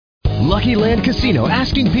Lucky Land Casino,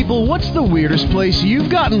 asking people, what's the weirdest place you've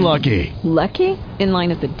gotten lucky? Lucky? In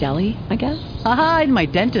line at the deli, I guess? Aha, in my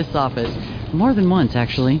dentist's office. More than once,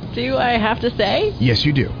 actually. Do I have to say? Yes,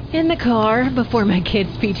 you do. In the car before my kids'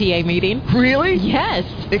 PTA meeting. Really? Yes.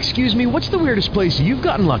 Excuse me, what's the weirdest place you've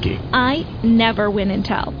gotten lucky? I never win and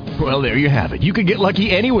tell. Well, there you have it. You can get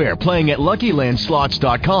lucky anywhere, playing at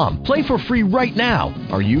LuckyLandSlots.com. Play for free right now.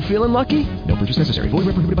 Are you feeling lucky? No purchase necessary. Void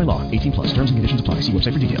where prohibited by law. 18 plus. Terms and conditions apply. See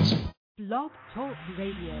website for details. Blog Talk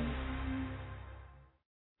Radio.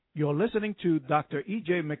 You're listening to Dr.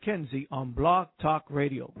 E.J. McKenzie on Blog Talk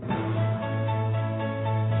Radio.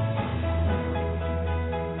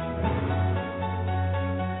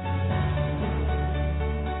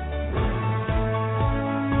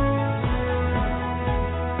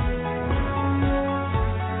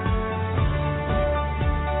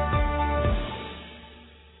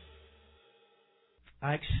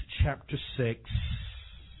 Acts chapter 6.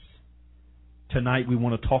 Tonight we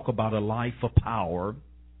want to talk about a life of power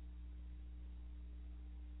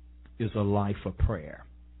is a life of prayer.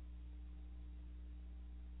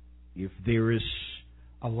 If there is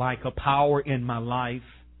a lack of power in my life,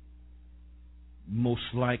 most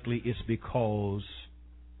likely it's because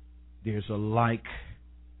there's a lack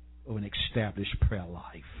of an established prayer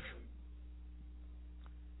life.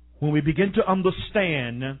 When we begin to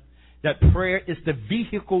understand that prayer is the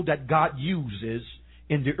vehicle that God uses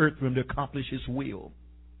in the earth realm to accomplish His will,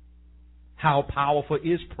 how powerful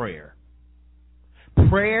is prayer?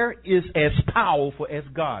 Prayer is as powerful as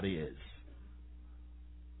God is.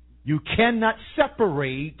 You cannot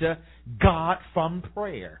separate God from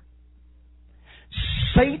prayer.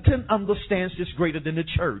 Satan understands this greater than the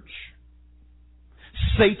church.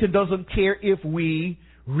 Satan doesn't care if we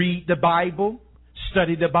read the Bible,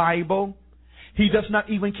 study the Bible. He does not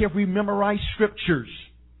even care if we memorize scriptures.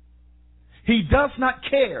 He does not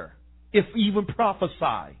care if we even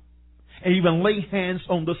prophesy and even lay hands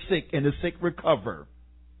on the sick and the sick recover.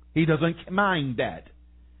 He doesn't mind that.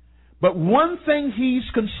 But one thing he's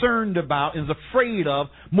concerned about and is afraid of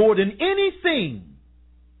more than anything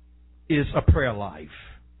is a prayer life.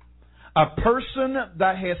 A person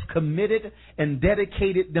that has committed and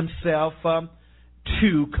dedicated themselves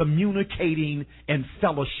to communicating and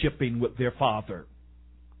fellowshipping with their Father.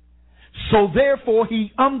 So therefore,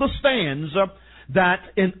 he understands that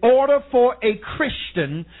in order for a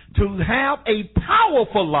Christian to have a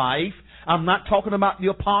powerful life, I'm not talking about the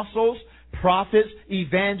apostles, prophets,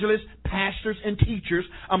 evangelists, pastors, and teachers.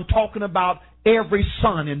 I'm talking about every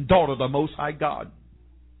son and daughter of the Most High God.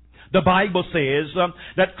 The Bible says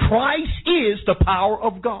that Christ is the power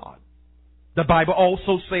of God. The Bible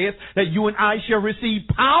also says that you and I shall receive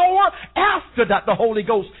power after that the Holy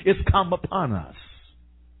Ghost is come upon us.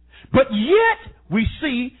 But yet we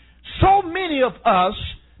see so many of us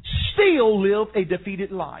still live a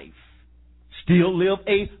defeated life, still live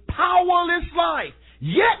a powerless life.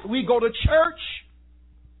 Yet we go to church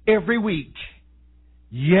every week.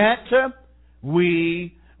 Yet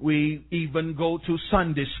we even go to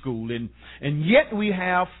Sunday school, and yet we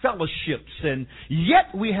have fellowships, and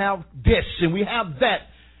yet we have this and we have that.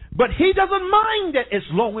 But he doesn't mind that as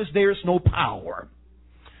long as there's no power.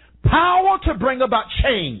 Power to bring about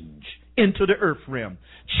change into the earth realm,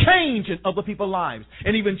 change in other people's lives,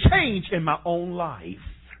 and even change in my own life.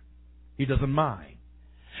 He doesn't mind.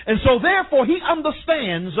 And so therefore he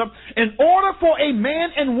understands in order for a man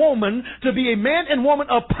and woman to be a man and woman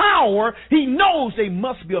of power, he knows they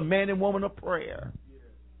must be a man and woman of prayer.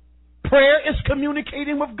 Prayer is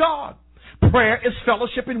communicating with God. Prayer is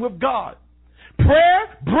fellowshipping with God.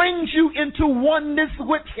 Prayer brings you into oneness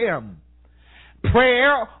with Him.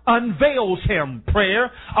 Prayer unveils Him. Prayer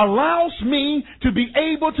allows me to be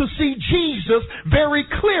able to see Jesus very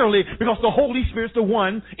clearly because the Holy Spirit is the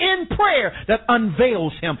one in prayer that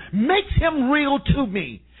unveils Him, makes Him real to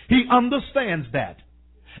me. He understands that.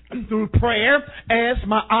 And through prayer, as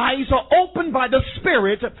my eyes are opened by the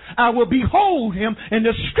Spirit, I will behold Him, and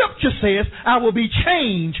the Scripture says I will be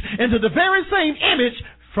changed into the very same image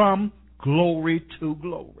from glory to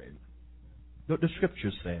glory. The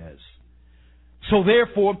Scripture says. So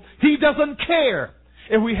therefore, he doesn't care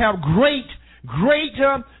if we have great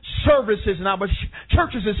services and our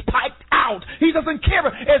churches is piped out. He doesn't care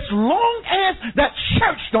as long as that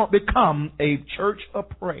church don't become a church of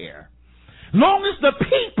prayer. Long as the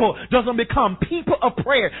people doesn't become people of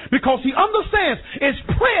prayer, because he understands it's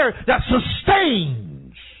prayer that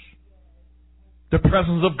sustains the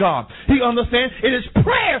presence of God. He understands it is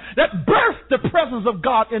prayer that birthed the presence of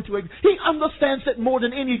God into it. He understands it more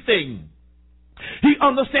than anything. He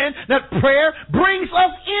understands that prayer brings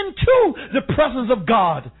us into the presence of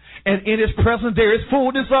God. And in His presence there is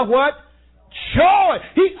fullness of what? Joy.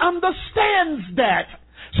 He understands that.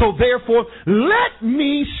 So therefore, let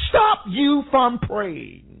me stop you from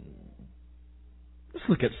praying. Let's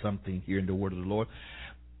look at something here in the Word of the Lord.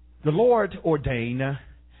 The Lord ordained, I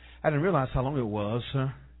didn't realize how long it was.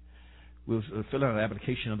 We was filling out an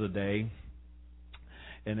application the other day,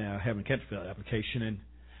 and having to fill out an application,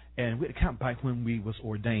 and we had to count back when we was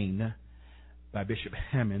ordained by Bishop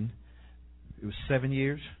Hammond. It was 7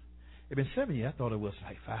 years. It had been 7 years. I thought it was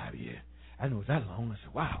like 5 years. I didn't know it was that long. I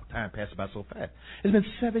said, wow, time passed by so fast. It's been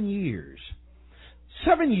 7 years.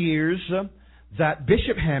 7 years that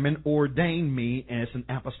Bishop Hammond ordained me as an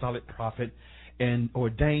apostolic prophet and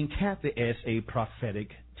ordained Kathy as a prophetic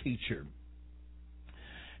teacher.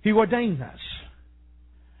 He ordained us.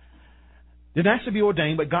 Didn't actually be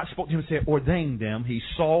ordained, but God spoke to him and said, ordain them. He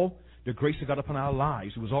saw the grace of God upon our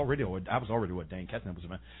lives. I was already ordained. Kathy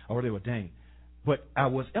was already ordained. But I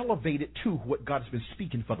was elevated to what God has been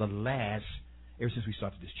speaking for the last, ever since we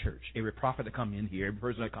started this church. Every prophet that come in here, every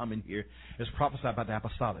person that come in here is prophesied by the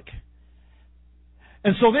apostolic.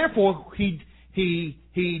 And so therefore, he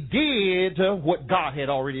did what God had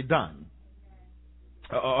already done.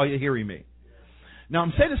 Are you hearing me? Now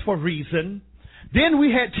I'm saying this for a reason. Then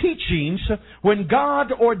we had teachings. When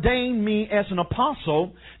God ordained me as an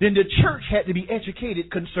apostle, then the church had to be educated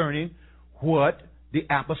concerning what the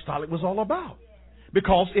apostolic was all about.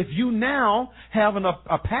 Because if you now have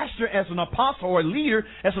a pastor as an apostle or a leader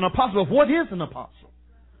as an apostle, what is an apostle?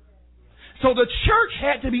 So the church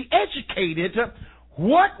had to be educated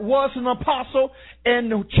what was an apostle, and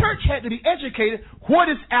the church had to be educated what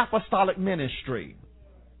is apostolic ministry.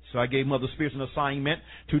 So I gave Mother Spears an assignment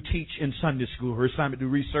to teach in Sunday school. Her assignment to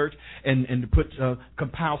research and to put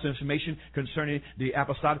compile some information concerning the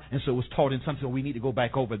apostolic. And so it was taught in Sunday school. We need to go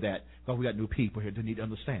back over that because we got new people here that need to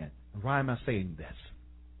understand. Why am I saying this?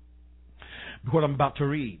 What I'm about to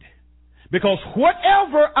read. Because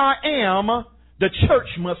whatever I am, the church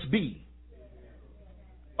must be.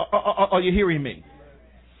 Are you hearing me?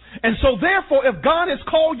 And so therefore, if God has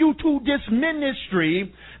called you to this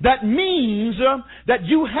ministry, that means that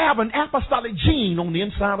you have an apostolic gene on the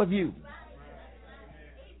inside of you.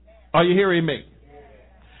 Are you hearing me?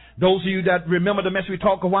 Those of you that remember the message we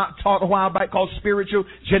taught a while back called spiritual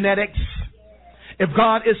genetics. If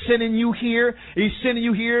God is sending you here, He's sending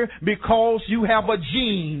you here because you have a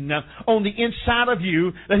gene on the inside of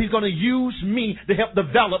you that He's going to use me to help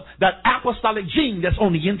develop that apostolic gene that's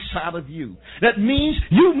on the inside of you. That means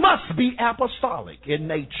you must be apostolic in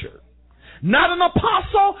nature. Not an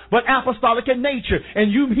apostle, but apostolic in nature.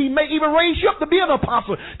 And He may even raise you up to be an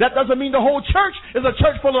apostle. That doesn't mean the whole church is a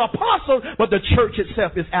church full of apostles, but the church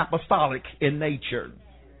itself is apostolic in nature.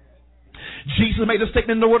 Jesus made a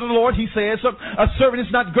statement in the word of the Lord. He says, a servant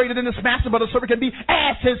is not greater than his master, but a servant can be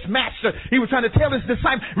as his master. He was trying to tell his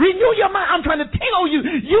disciples, renew your mind. I'm trying to tell you,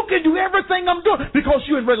 you can do everything I'm doing because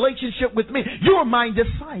you're in relationship with me. You're my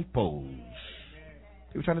disciples.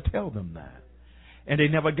 He was trying to tell them that. And they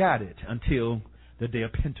never got it until the day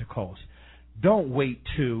of Pentecost. Don't wait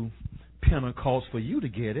to Pentecost for you to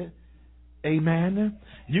get it. Amen.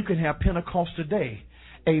 You can have Pentecost today.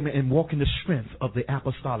 Amen. And walk in the strength of the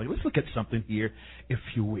apostolic. Let's look at something here, if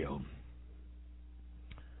you will.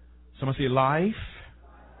 Someone say, life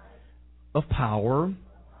of power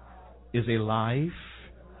is a life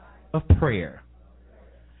of prayer.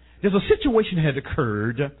 There's a situation that had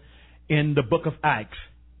occurred in the book of Acts.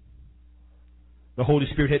 The Holy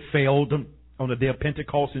Spirit had failed on the day of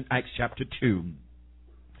Pentecost in Acts chapter 2.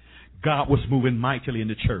 God was moving mightily in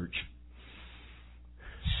the church.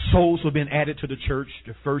 Souls were being added to the church.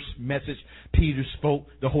 The first message Peter spoke,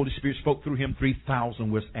 the Holy Spirit spoke through him,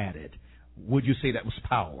 3,000 was added. Would you say that was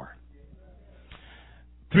power?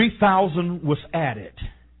 3,000 was added.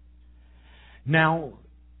 Now,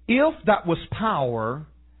 if that was power,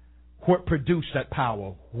 what produced that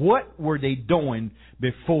power? What were they doing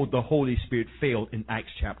before the Holy Spirit failed in Acts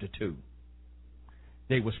chapter 2?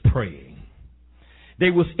 They was praying. They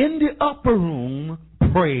was in the upper room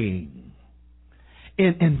praying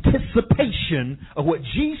in anticipation of what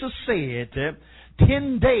Jesus said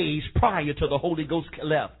 10 days prior to the Holy Ghost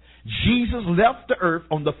left. Jesus left the earth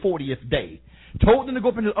on the 40th day. Told them to go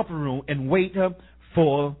up in the upper room and wait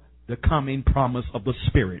for the coming promise of the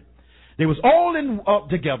Spirit. They was all in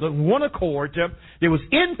together, one accord. They was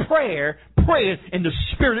in prayer, praying, and the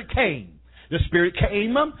Spirit came. The Spirit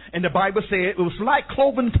came, and the Bible said it was like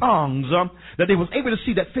cloven tongues that they was able to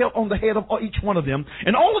see that fell on the head of each one of them.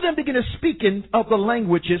 And all of them began to speak in of the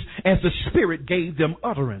languages as the Spirit gave them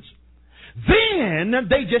utterance. Then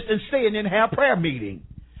they just stayed and have prayer meeting.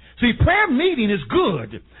 See, prayer meeting is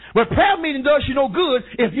good, but prayer meeting does you no good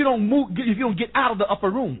if you don't move, if you don't get out of the upper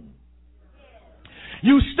room.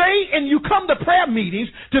 You stay and you come to prayer meetings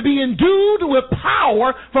to be endued with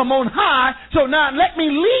power from on high. So now let me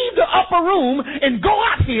leave the upper room and go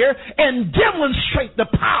out here and demonstrate the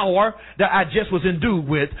power that I just was endued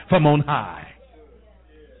with from on high.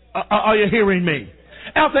 Are you hearing me?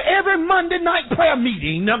 After every Monday night prayer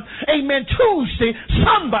meeting, amen, Tuesday,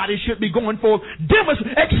 somebody should be going forth,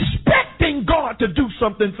 expecting God to do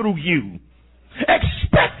something through you.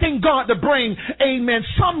 Expecting God to bring, amen,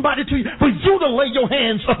 somebody to you, for you to lay your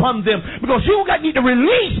hands upon them, because you need to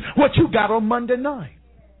release what you got on Monday night.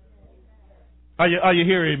 Are you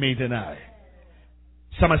hearing me tonight?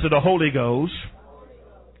 Somebody said the Holy Ghost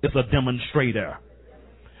is a demonstrator.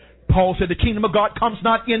 Paul said the kingdom of God comes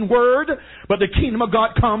not in word, but the kingdom of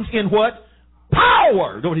God comes in what?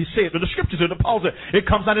 Power. That's what he said. The scripture said, Paul said, it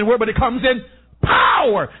comes not in word, but it comes in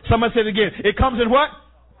power. Somebody said it again. It comes in what?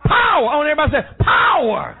 Power. I want everybody to say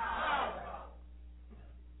power.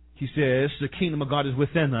 He says the kingdom of God is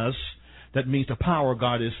within us. That means the power of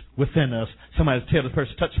God is within us. Somebody tell the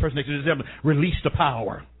person, touch the person next to them, release the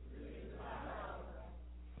power.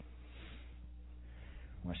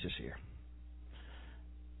 Watch this here.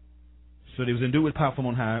 So he was endued with power from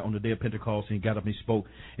on high on the day of Pentecost, and he got up and he spoke.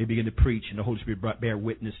 He began to preach, and the Holy Spirit bear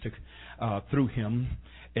witness through him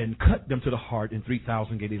and cut them to the heart, and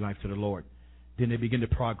 3,000 gave their life to the Lord. Then they began to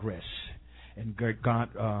progress, and great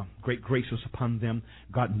grace was upon them.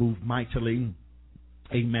 God moved mightily.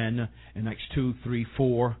 Amen. In Acts 2, 3,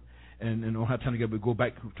 4, and I don't have time to go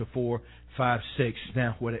back to 4, 5, 6.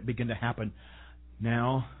 Now, what it began to happen?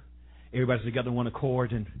 Now, everybody's together in one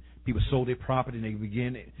accord, and people sold their property, and they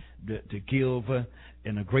began to give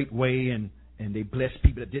in a great way, and they blessed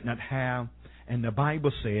people that did not have. And the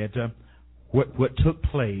Bible said what took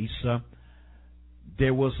place,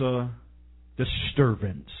 there was a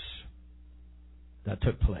disturbance that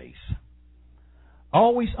took place.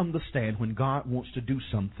 Always understand when God wants to do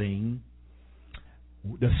something,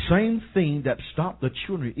 the same thing that stopped the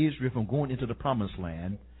children of Israel from going into the promised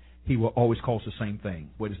land, he will always cause the same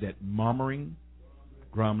thing. What is that? Murmuring,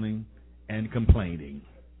 grumbling, and complaining.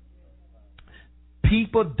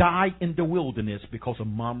 People died in the wilderness because of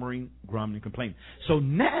murmuring, grumbling, and complaining. So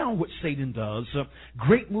now what Satan does,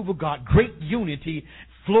 great move of God, great unity,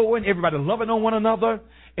 flowing, everybody loving on one another,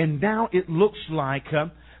 and now it looks like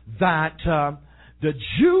that the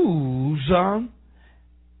Jews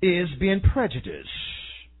is being prejudiced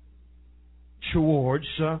towards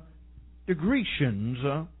the Grecians,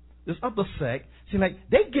 this other sect. See, like,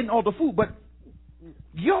 they getting all the food, but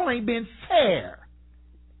y'all ain't being fair.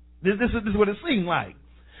 This is what it seems like.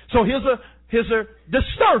 So here's a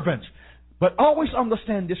disturbance. But always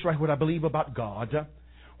understand this right, what I believe about God.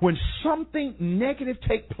 When something negative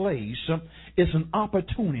takes place, it's an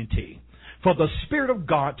opportunity for the Spirit of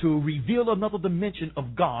God to reveal another dimension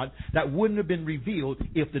of God that wouldn't have been revealed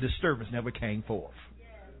if the disturbance never came forth.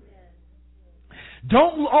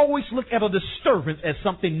 Don't always look at a disturbance as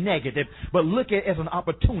something negative, but look at it as an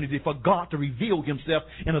opportunity for God to reveal himself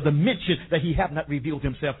in a dimension that he had not revealed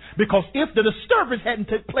himself. Because if the disturbance hadn't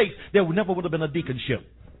taken place, there never would have been a deaconship.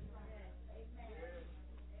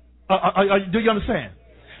 Do you understand?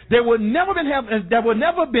 There would never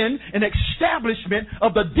been an establishment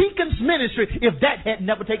of the deacon's ministry if that had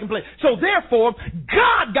never taken place. So therefore,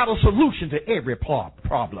 God got a solution to every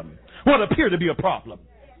problem, what appeared to be a problem.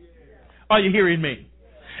 Are you hearing me?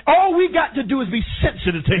 All we got to do is be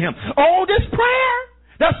sensitive to him. All this prayer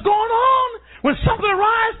that's going on, when something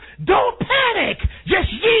arises, don't panic. Just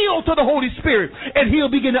yield to the Holy Spirit, and he'll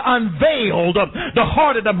begin to unveil the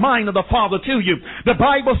heart and the mind of the Father to you. The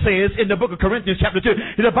Bible says in the book of Corinthians chapter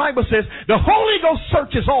 2, the Bible says, the Holy Ghost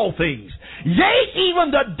searches all things, yea,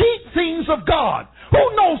 even the deep things of God.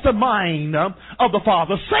 Who knows the mind of the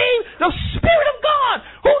Father? Save the Spirit of God.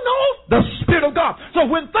 Who knows the Spirit of God? So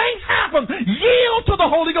when things happen, yield to the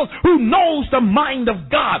Holy Ghost, who knows the mind of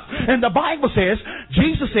God. And the Bible says,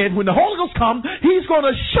 Jesus said, when the Holy Ghost comes, he's going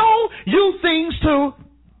to show you things to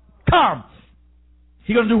come.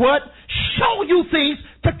 He's going to do what? Show you things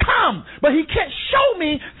to come. But he can't show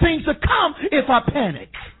me things to come if I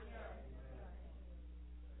panic,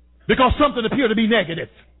 because something appeared to be negative.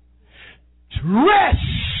 Rest,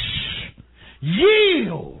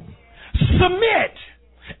 yield, submit,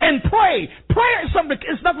 and pray. Prayer is something,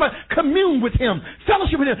 it's nothing but commune with him,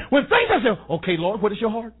 fellowship with him. When things are said, okay, Lord, what is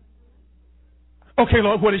your heart? Okay,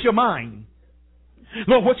 Lord, what is your mind?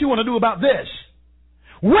 Lord, what you want to do about this?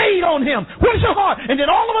 Wait on him. What is your heart? And then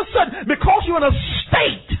all of a sudden, because you're in a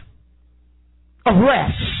state of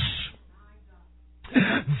rest,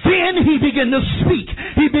 Then he began to speak.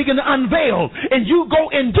 He began to unveil. And you go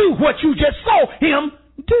and do what you just saw him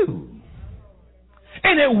do.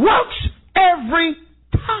 And it works every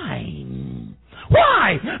time.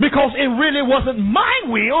 Why? Because it really wasn't my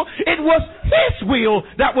will. It was his will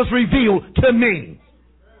that was revealed to me.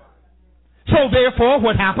 So therefore,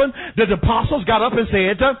 what happened? The apostles got up and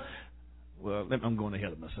said, well, I'm going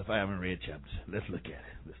ahead of myself. I haven't read chapters. Let's look at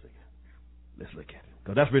it. Let's look at it.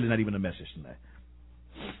 Because that's really not even the message tonight.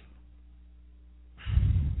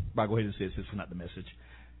 But I'll go ahead and say this is not the message.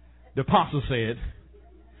 The apostle said,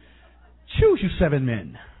 choose you 7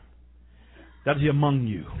 men that is among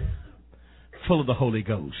you, full of the Holy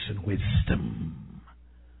Ghost and wisdom.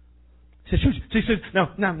 He said,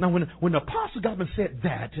 now when the apostle got up and said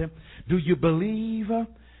that, do you believe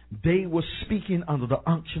they were speaking under the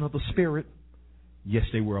unction of the Spirit? Yes,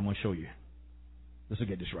 they were. I'm going to show you. Let's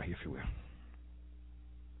look at this right here, if you will.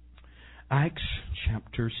 Acts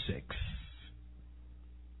chapter 6.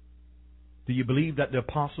 Do you believe that the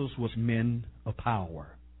apostles was men of power?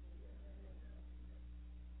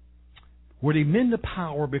 Were they men of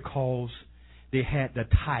power because they had the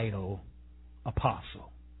title apostle?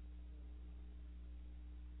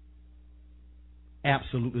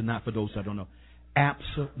 Absolutely not, for those that don't know.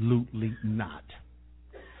 Absolutely not.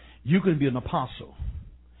 You can be an apostle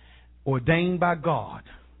ordained by God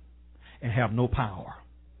and have no power.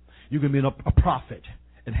 You can be a prophet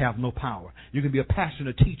and have no power. You can be a pastor and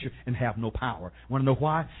a teacher and have no power. Want to know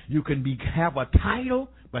why? You can have a title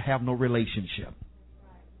but have no relationship.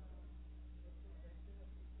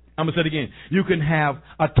 I'm going to say it again. You can have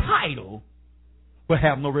a title but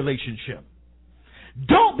have no relationship.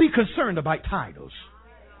 Don't be concerned about titles.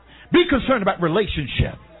 Be concerned about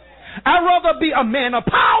relationship. I'd rather be a man of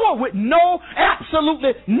power with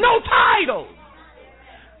absolutely no title.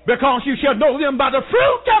 Because you shall know them by the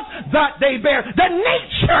fruit that they bear. The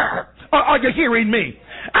nature. Are you hearing me?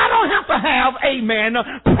 I don't have to have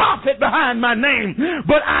a prophet behind my name,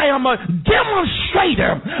 but I am a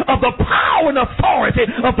demonstrator of the power and authority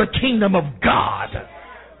of the kingdom of God.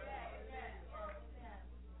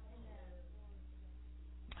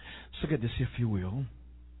 So look at this, if you will.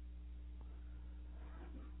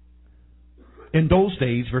 In those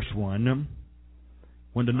days, verse 1,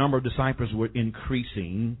 when the number of disciples were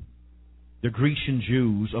increasing, the Grecian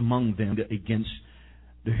Jews among them against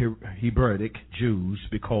the Hebraic Jews,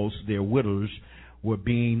 because their widows were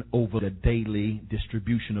being over the daily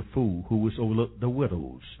distribution of food, who was over the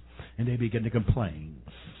widows, and they began to complain.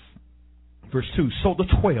 Verse 2, so the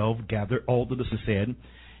 12 gathered all the listeners and said,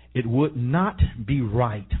 it would not be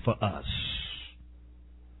right for us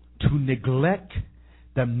to neglect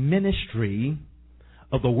the ministry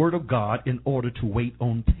of the Word of God in order to wait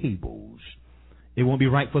on tables. It won't be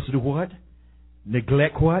right for us to do what?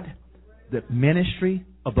 Neglect what? The ministry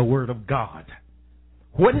of the Word of God.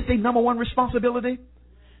 What is the number one responsibility?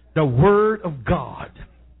 The Word of God.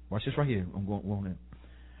 Watch this right here. I'm going in.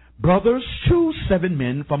 Brothers, choose 7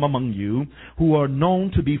 men from among you who are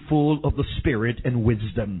known to be full of the Spirit and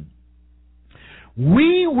wisdom.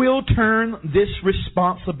 We will turn this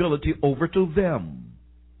responsibility over to them.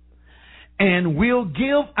 And we'll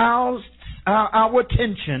give our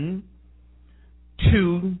attention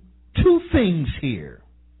to 2 things here.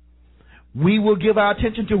 We will give our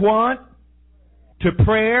attention to what? To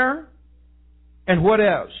prayer. And what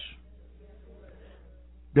else?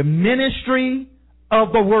 The ministry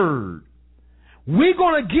of the Word. We're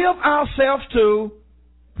going to give ourselves to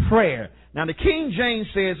prayer. Now, the King James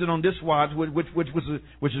says it on this watch, which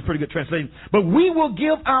is a pretty good translation. But we will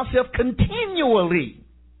give ourselves continually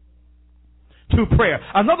to prayer.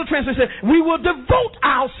 Another translation says, we will devote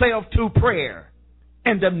ourselves to prayer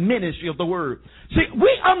and the ministry of the Word. See,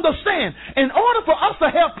 we understand, in order for us to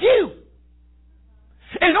help you,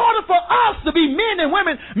 in order for us to be men and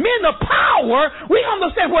women, men of power, we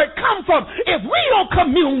understand where it comes from. If we don't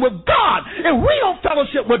commune with God, if we don't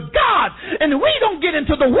fellowship with God, and we don't get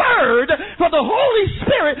into the Word for the Holy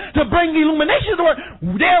Spirit to bring illumination to the Word,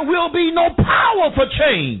 there will be no power for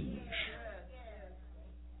change.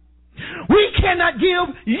 We cannot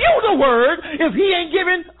give you the Word if He ain't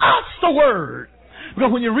giving us the Word. Because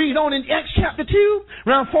when you read on in Acts chapter 2,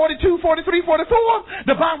 around 42, 43, 44,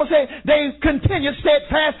 the Bible says they continued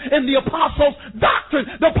steadfast in the apostles' doctrine.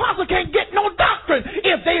 The apostle can't get no doctrine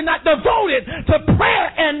if they're not devoted to prayer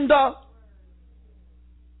and the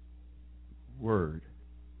Word.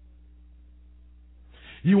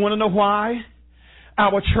 You want to know why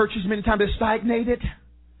our churches many times are stagnated?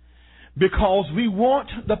 Because we want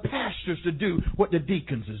the pastors to do what the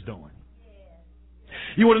deacons is doing.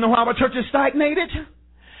 You want to know how our church is stagnated?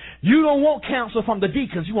 You don't want counsel from the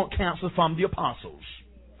deacons. You want counsel from the apostles.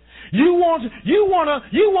 You want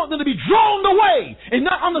them to be drawn away and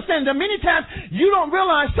not understand that many times you don't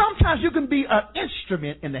realize sometimes you can be an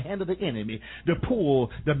instrument in the hand of the enemy to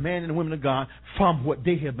pull the men and women of God from what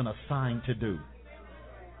they have been assigned to do.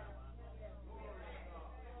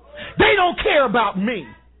 They don't care about me.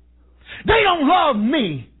 They don't love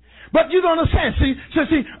me. But you don't understand. See,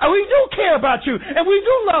 we do care about you, and we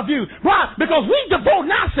do love you. Why? Because we devote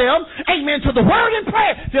ourselves, amen, to the word and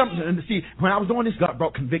prayer. See, when I was doing this, God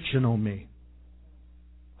brought conviction on me.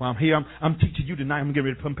 While I'm here, I'm teaching you tonight. I'm getting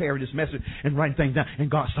ready to prepare this message and writing things down, and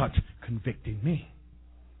God starts convicting me.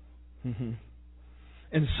 And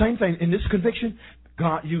the same thing in this conviction,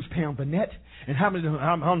 God used Pam Burnett. And I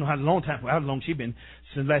don't know how long she been,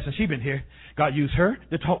 since the last time she been here. God used her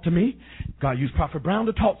to talk to me. God used Prophet Brown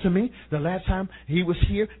to talk to me. The last time he was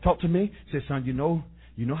here, talked to me. Said, son, you know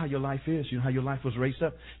how your life is. You know how your life was raised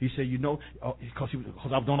up. He said, because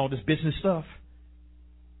I was doing all this business stuff.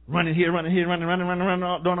 Running here, running,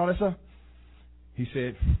 doing all that stuff. He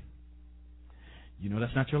said,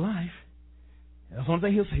 that's not your life. That's the only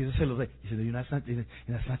thing he'll say. He said,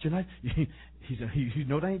 that's not your life. He said, you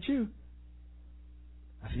know that ain't you.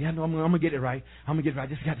 I said, yeah, no, I'm going to get it right. I just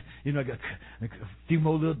got, a few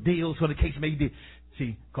more little deals for the case may be.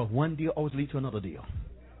 See, because one deal always leads to another deal.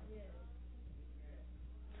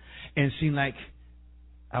 And it seemed like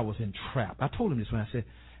I was entrapped. I told him this when I said,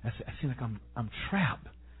 I seem like I'm trapped.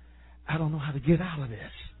 I don't know how to get out of this.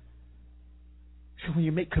 So when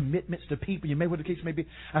you make commitments to people, you make what the case may be,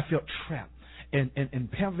 I felt trapped. And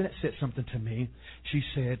Pam Burnett said something to me. She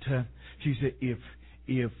said,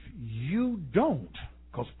 if you don't,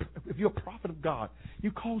 because if you're a prophet of God,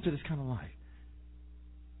 you're called to this kind of life.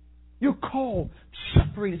 You're called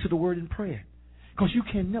separated to the word and prayer, because you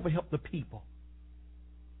can never help the people.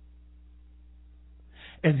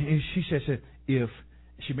 And she said, if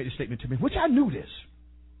she made a statement to me, which I knew this.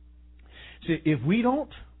 She said, if we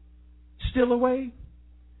don't steal away,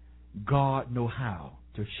 God know how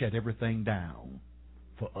to shut everything down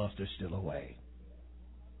for us to steal away.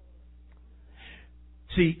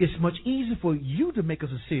 See, it's much easier for you to make a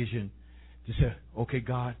decision to say, okay,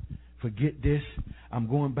 God, forget this. I'm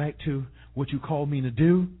going back to what you called me to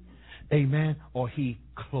do. Amen. Or he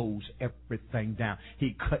closed everything down.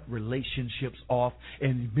 He cut relationships off.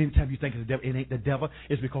 And many times you think it's the devil. It ain't the devil.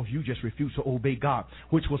 It's because you just refuse to obey God,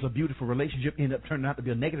 which was a beautiful relationship, ended up turning out to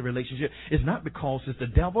be a negative relationship. It's not because it's the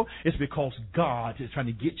devil. It's because God is trying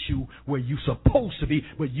to get you where you're supposed to be,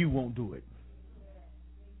 but you won't do it.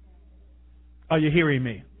 Are you hearing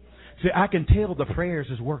me? See, I can tell the prayers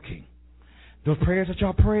is working. Those prayers that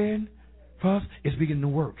y'all praying for us is beginning to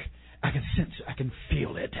work. I can sense it. I can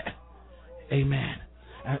feel it. Amen.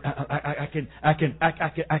 I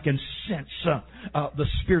can sense the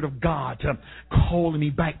Spirit of God calling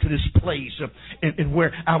me back to this place, and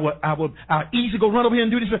where I would easy go run over here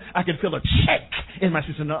and do this. I can feel a check in my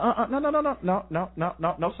system. No,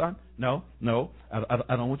 son, no.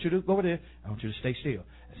 I don't want you to go over there. I want you to stay still.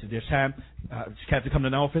 I said, there's time. Captain come to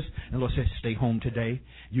the office, and the Lord says, stay home today.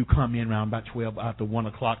 You come in around about 12, after 1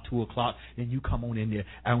 o'clock, 2 o'clock, then you come on in there.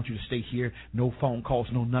 I want you to stay here. No phone calls,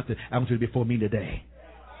 no nothing. I want you to be before me today.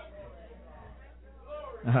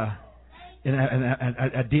 And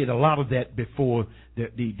I did a lot of that before the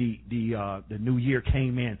new year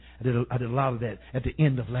came in. I did a lot of that at the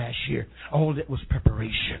end of last year. All that was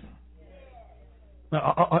preparation.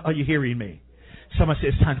 Are you hearing me? Somebody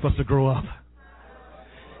said it's time for us to grow up.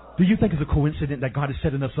 Do you think it's a coincidence that God is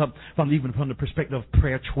setting us up from the perspective of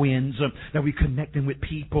prayer twins, that we're connecting with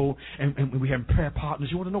people and we have prayer partners?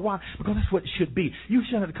 You want to know why? Because that's what it should be. You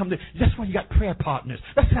shouldn't have to come to. That's why you got prayer partners.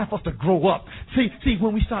 That's time for us to grow up. See,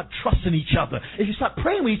 when we start trusting each other, if you start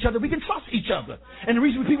praying with each other, we can trust each other. And the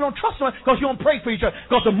reason people don't trust us is because you don't pray for each other.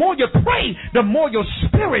 Because the more you pray, the more your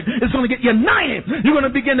spirit is going to get united. You're going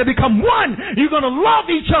to begin to become one. You're going to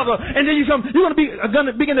love each other, and then you're going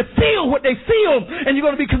to begin to feel what they feel, and you're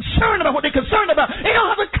going to be concerned about what they're concerned about. They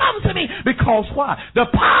don't have to come to me, because why? The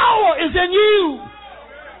power is in you.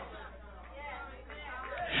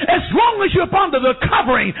 As long as you're under the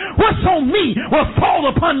covering, what's on me will fall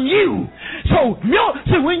upon you. So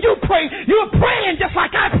when you pray, you're praying just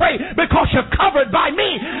like I pray, because you're covered by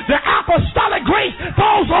me. The apostolic grace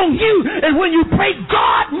falls on you, and when you pray,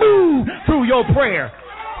 God moves through your prayer.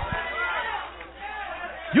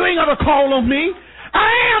 You ain't got to call on me.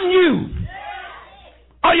 I am you.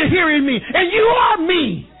 Are you hearing me? And you are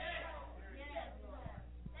me.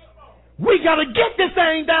 We got to get this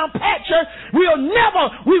thing down, Patcher.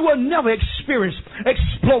 We will never experience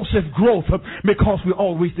explosive growth because we're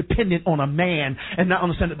always dependent on a man and not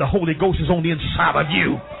understand that the Holy Ghost is on the inside of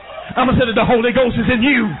you. I'm going to say that the Holy Ghost is in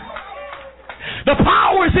you. The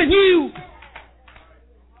power is in you.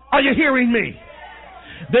 Are you hearing me?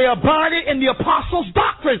 They abided in the apostles'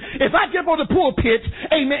 doctrine. If I get up on the pulpit,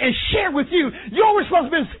 amen, and share with you, your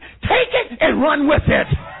responsibility is take it and run with it.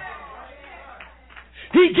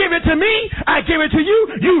 He give it to me, I give it to you,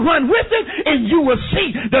 you run with it, and you will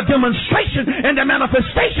see the demonstration and the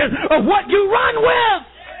manifestation of what you run with.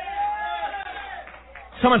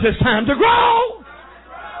 Someone says, time to grow.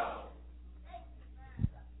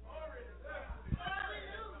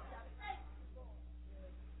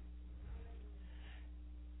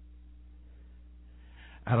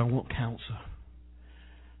 I don't want counsel.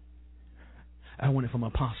 I want it from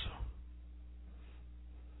an apostle.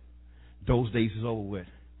 Those days is over with.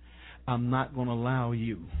 I'm not going to allow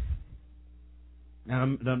you. Now,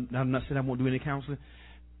 I'm not saying I won't do any counseling.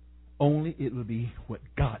 Only it will be what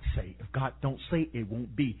God say. If God don't say, it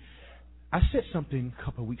won't be. I said something a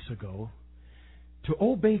couple of weeks ago. To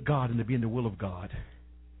obey God and to be in the will of God,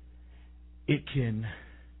 it can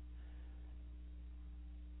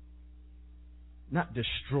not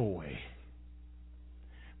destroy,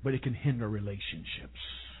 but it can hinder relationships.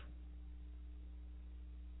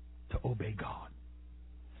 To obey God.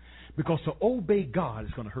 Because to obey God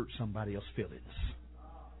is going to hurt somebody else's feelings.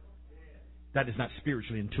 That is not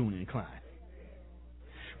spiritually in tune and inclined.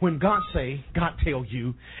 When God tell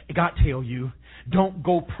you, don't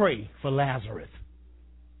go pray for Lazarus.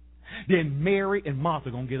 Then Mary and Martha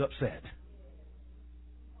are going to get upset.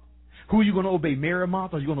 Who are you going to obey, Mary or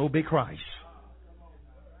Martha, or are you going to obey Christ?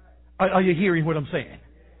 Are you hearing what I'm saying?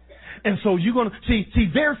 And so you're going to see,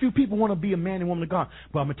 very few people want to be a man and woman of God.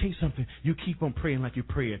 But I'm going to tell you something. You keep on praying like you're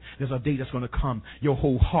praying. There's a day that's going to come. Your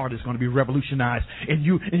whole heart is going to be revolutionized. And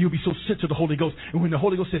you'll be so sensitive to the Holy Ghost. And when the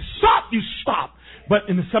Holy Ghost says, stop, you stop. But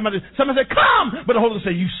somebody said, come. But the Holy Ghost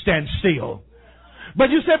said, you stand still. But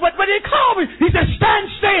you said, but he called me. He said, stand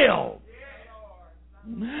still.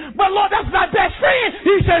 But Lord, that's my best friend.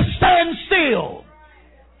 He said, stand still.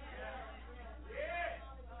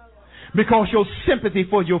 Because your sympathy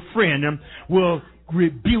for your friend will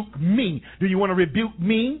rebuke me. Do you want to rebuke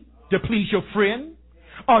me to please your friend?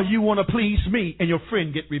 Or you want to please me and your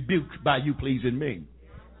friend get rebuked by you pleasing me?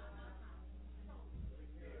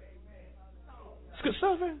 It's good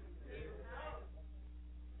stuff, man.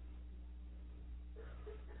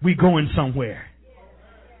 We going somewhere.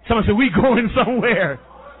 Someone said, we going somewhere.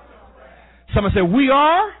 Someone said, we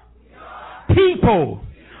are people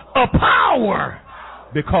of power.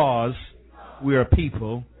 Because we are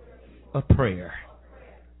people of prayer.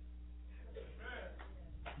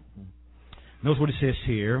 Notice what it says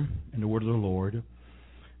here in the word of the Lord.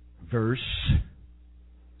 Verse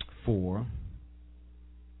 4.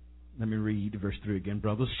 Let me read verse 3 again.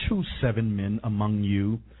 Brothers, choose 7 men among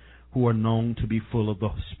you who are known to be full of the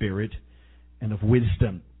Spirit and of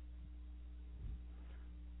wisdom.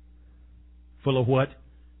 Full of what?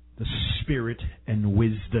 The Spirit and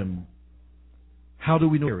wisdom. How do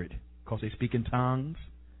we know it? Because they speak in tongues?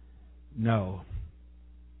 No.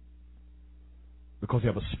 Because they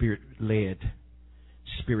have a Spirit-led,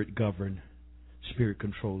 Spirit-governed,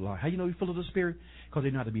 Spirit-controlled life. How do you know you're full of the Spirit? Because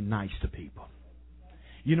they know how to be nice to people.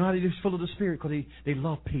 You know how they're full of the Spirit? Because they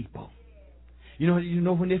love people. You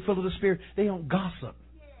know when they're full of the Spirit, they don't gossip.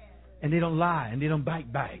 And they don't lie. And they don't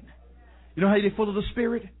backbite. You know how they're full of the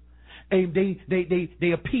Spirit?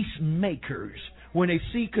 They are peacemakers. When they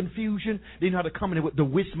see confusion, they know how to come in with the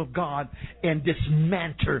wisdom of God and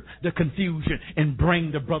dismantle the confusion and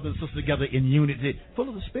bring the brothers and sisters together in unity. Full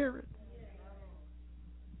of the Spirit.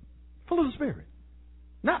 Full of the Spirit.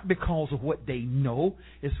 Not because of what they know,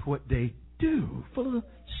 it's what they do. Full of the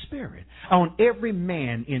Spirit. I want every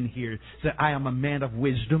man in here to say, I am a man of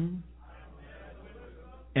wisdom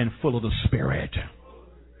and full of the Spirit.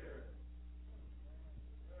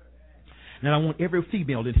 Now I want every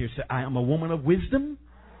female in here to say, I am a woman of wisdom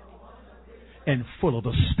and full of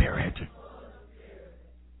the Spirit.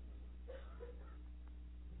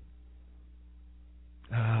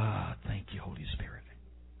 Thank you, Holy Spirit.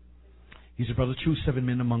 He said, brothers, choose 7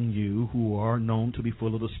 men among you who are known to be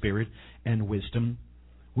full of the Spirit and wisdom.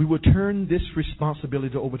 We will turn this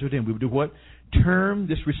responsibility over to them. We will do what? Turn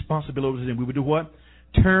this responsibility over to them. We will do what?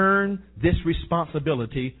 Turn this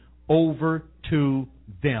responsibility over to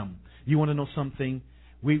them. You want to know something?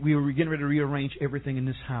 We were getting ready to rearrange everything in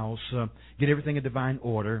this house, get everything in divine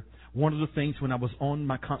order. One of the things when I was on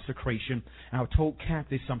my consecration, I told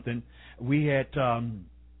Kathy something. We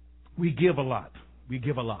give a lot. We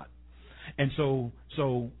give a lot. And so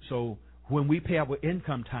when we pay our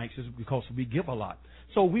income taxes, because we give a lot.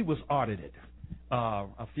 So we was audited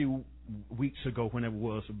a few weeks ago, when it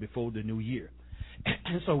was before the new year.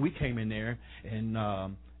 And so we came in there, and I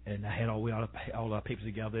had all our papers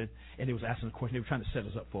together, and they was asking a question. They were trying to set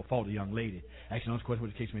us up for a faulty young lady, asking us a question,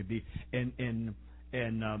 what the case may be.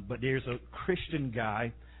 But there's a Christian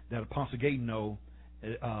guy that Apostle Gay know.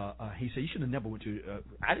 He said, you should have never went to.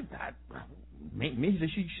 He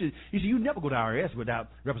said, you never go to IRS without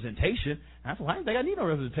representation. I said, well, I didn't think I need no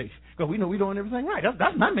representation because we know we're doing everything right.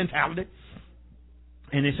 That's my mentality.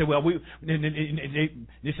 And they said, well,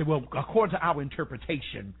 they said, well, according to our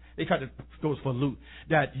interpretation, they tried to throw us for a loop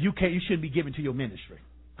that you shouldn't be giving to your ministry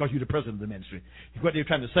because you're the president of the ministry. What they're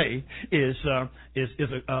trying to say is a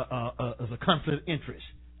conflict of interest.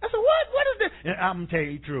 I said, what? What is this? And I'm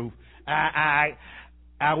telling you the truth.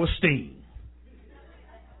 I was steamed.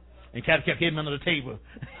 And Kathy kept hitting me under the table.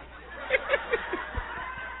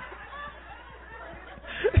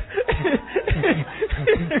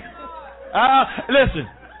 Listen,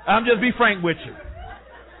 I'm just be frank with you.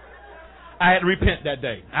 I had to repent that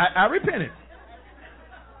day. I repented.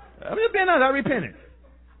 I repented.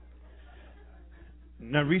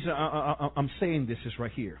 Now, the reason I'm saying this is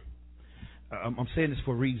right here. I'm saying this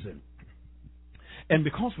for a reason. And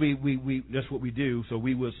because we that's what we do, so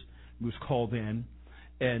we was called in,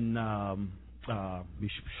 and we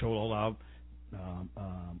showed all out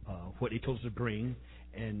what they told us to bring,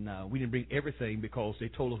 and we didn't bring everything because they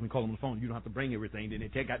told us when we called them on the phone, you don't have to bring everything. Then they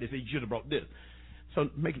take out, they say you should have brought this. So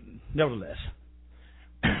nevertheless,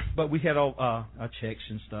 but we had all our checks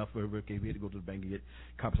and stuff. We had to go to the bank and get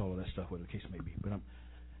copies of all of that stuff, whatever the case may be. But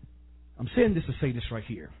I'm saying this to say this right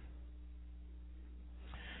here.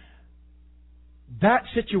 That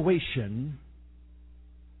situation,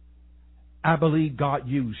 I believe God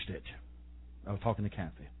used it. I was talking to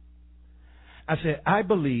Kathy. I said, I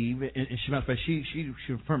believe, and she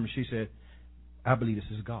affirmed it. She said, I believe this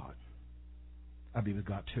is God. I believe it's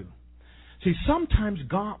God too. See, sometimes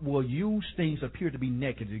God will use things that appear to be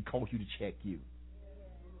negative to cause you to check you.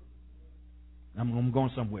 I'm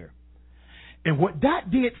going somewhere. And what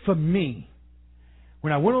that did for me,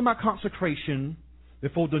 when I went on my consecration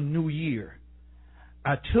before the new year,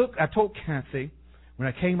 I told Kathy, when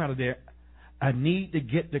I came out of there, I need to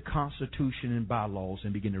get the Constitution and bylaws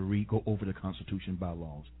and begin to go over the Constitution and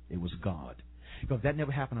bylaws. It was God. Because if that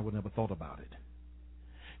never happened, I would have never thought about it.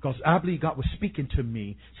 Because I believe God was speaking to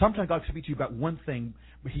me. Sometimes God speaks to you about one thing,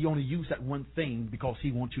 but He only used that one thing because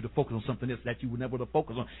He wants you to focus on something else that you would never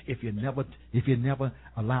focus on if you never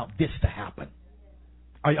allowed this to happen.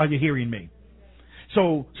 Are you hearing me?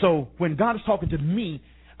 So when God is talking to me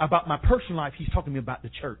about my personal life, He's talking to me about the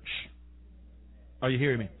church. Are you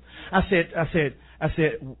hearing me? I said,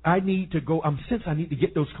 I need to go. I need to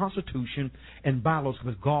get those Constitution and bylaws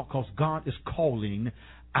because God is calling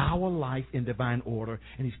our life in divine order,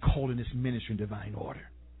 and He's calling this ministry in divine order.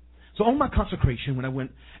 So on my consecration, when I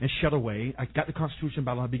went and shut away, I got the Constitution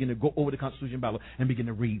bylaw. I began to go over the Constitution bylaw and begin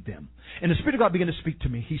to read them. And the Spirit of God began to speak to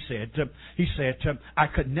me. He said, I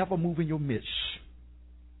could never move in your midst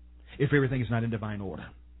if everything is not in divine order.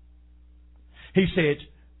 He said,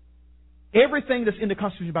 everything that's in the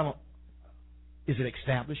Constitution bylaw, is it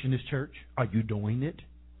established in this church? Are you doing it?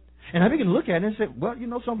 And I began to look at it and said, well,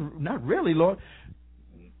 something, not really, Lord.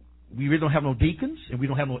 We really don't have no deacons, and we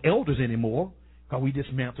don't have no elders anymore, because we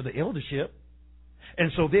dismantled the eldership.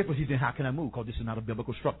 And so therefore He said, how can I move? Because this is not a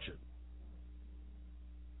biblical structure.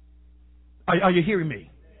 Are you hearing me?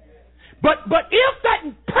 But if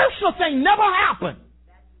that personal thing never happened,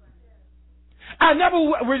 I never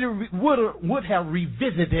would have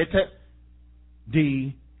revisited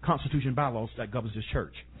the Constitution bylaws that governs this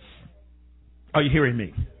church. Are you hearing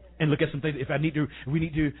me? And look at some things. If we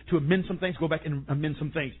need to amend some things, go back and amend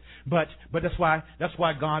some things. But that's why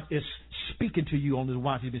God is speaking to you on the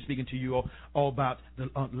wise. He's been speaking to you all about the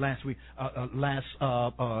last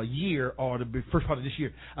year or the first part of this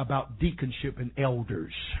year about deaconship and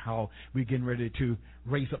elders. How we're getting ready to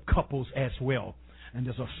raise up couples as well. And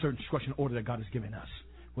there's a certain structure and order that God has given us,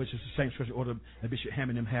 which is the same structure order that Bishop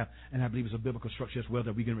Hammond and them have, and I believe it's a biblical structure as well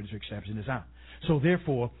that we're getting ready to establish in this hour. So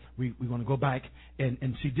therefore, we're going to go back and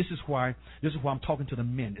see. This is why I'm talking to the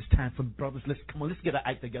men. It's time for brothers. Let's get our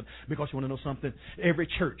act together, because you want to know something. Every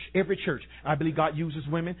church, I believe God uses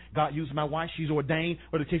women. God uses my wife. She's ordained,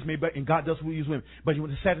 or the case may be, and God does use women. But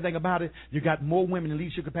the sad thing about it, you got more women in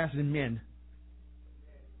leadership capacity than men.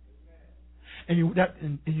 And you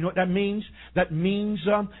know what that means? That means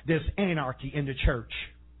there's anarchy in the church.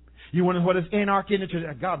 You want to know what is anarchy in the church?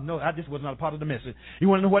 God, no, this was not a part of the message. You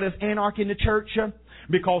want to know what is anarchy in the church?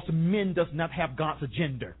 Because the men does not have God's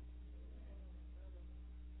agenda.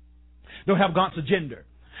 They don't have God's agenda.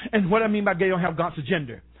 And what I mean by they don't have God's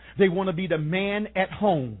agenda, they want to be the man at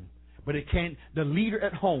home, But it can't, the leader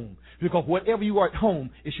at home, because whatever you are at home,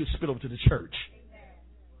 it should spill over to the church.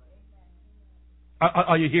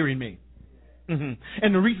 Are you hearing me? Mm-hmm.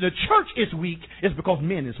 And the reason the church is weak is because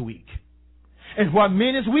men is weak. And why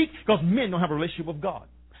men is weak? Because men don't have a relationship with God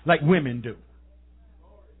like women do.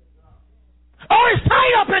 Oh, it's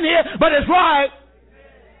tight up in here, but it's right.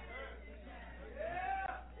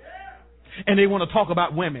 And they want to talk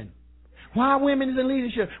about women. Why women is in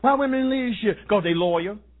leadership? Why women in leadership? Because they're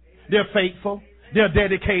loyal, they're faithful, they're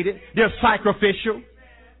dedicated, they're sacrificial.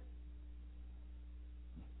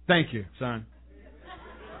 Thank you, son.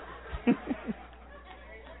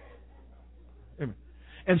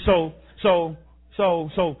 And so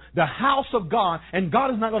the house of God, and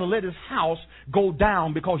God is not going to let his house go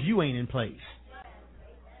down because you ain't in place.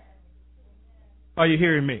 Are you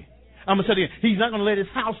hearing me? I'm going to say it again. He's not going to let his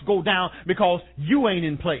house go down because you ain't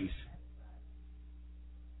in place.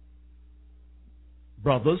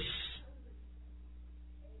 Brothers.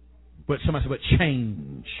 But somebody said, but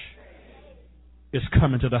change is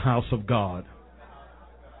coming to the house of God.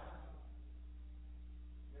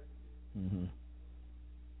 Mm-hmm.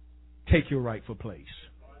 Take your rightful place.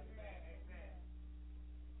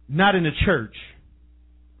 Not in the church.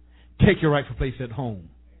 Take your rightful place at home.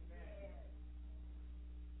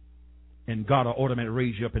 And God will automatically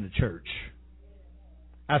raise you up in the church.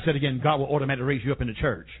 I said again, God will automatically raise you up in the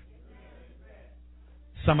church.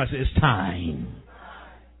 Somebody said, it's time.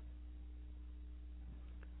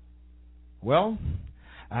 Well,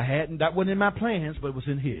 that wasn't in my plans, but it was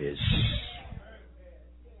in his.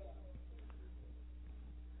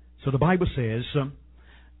 So the Bible says,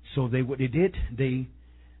 so what they did,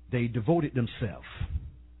 they devoted themselves.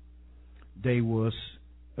 They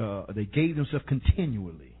gave themselves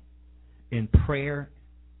continually in prayer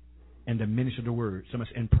and the ministry of the word. So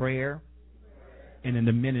much in prayer and in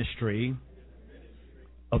the ministry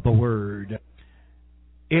of the word.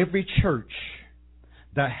 Every church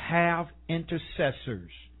that have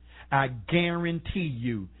intercessors, I guarantee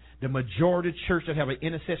you, the majority of church that have an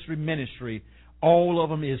intercessory ministry, all of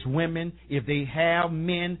them is women. If they have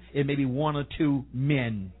men, it may be one or two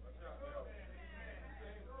men.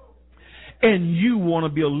 And you want to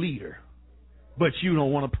be a leader, but you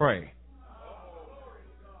don't want to pray.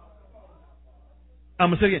 I'm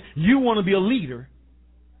going to say it again. You want to be a leader,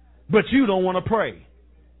 but you don't want to pray.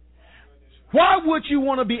 Why would you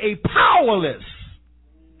want to be a powerless,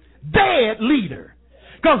 dead leader?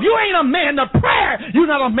 Because you ain't a man to prayer. You're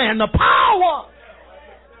not a man to power.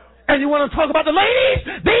 And you want to talk about the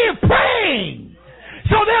ladies? They're praying.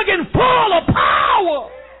 So they're getting full of power.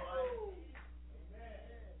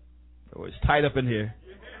 Oh, it's tight up in here.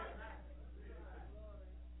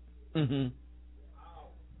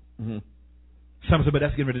 Some say, but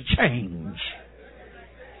that's getting ready to change.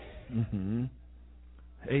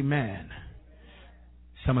 Amen.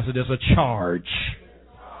 Someone said there's a charge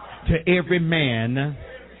to every man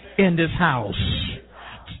in this house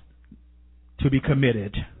to be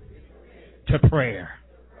committed to prayer.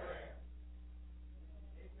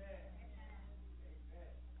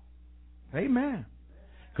 Amen.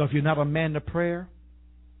 Because if you're not a man to prayer,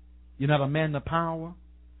 you're not a man to power,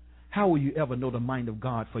 how will you ever know the mind of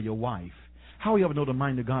God for your wife? How will you ever know the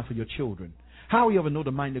mind of God for your children? How will you ever know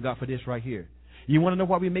the mind of God for this right here? You want to know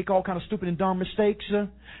why we make all kind of stupid and dumb mistakes?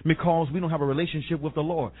 Because we don't have a relationship with the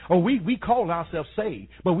Lord. Or we call ourselves saved,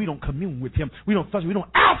 but we don't commune with him. We don't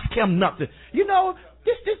ask him nothing. You know,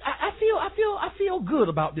 I feel good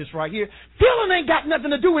about this right here. Feeling ain't got nothing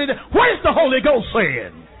to do with it. What is the Holy Ghost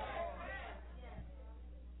saying?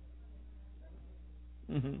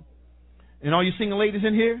 And all you single ladies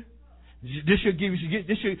in here, this should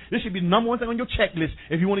be the number one thing on your checklist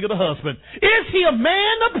if you want to get a husband. Is he a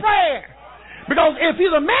man of prayer? Because if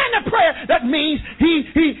he's a man of prayer, that means he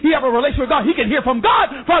have a relationship with God. He can hear from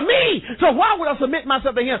God from me. So why would I submit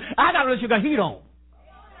myself to him? I got a relationship with God. He don't.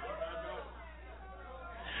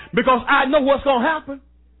 Because I know what's going to happen.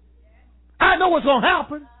 I know what's going to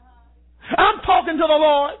happen. I'm talking to the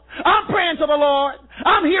Lord. I'm praying to the Lord.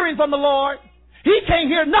 I'm hearing from the Lord. He can't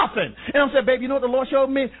hear nothing. And I'm saying, baby, you know what the Lord showed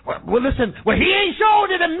me? Well, listen, he ain't showed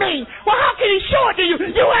it to me. Well, how can he show it to you?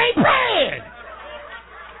 You ain't praying.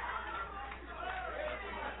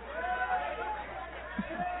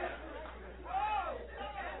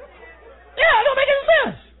 Yeah, it don't make any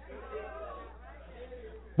sense.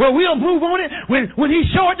 Well, we'll move on it when he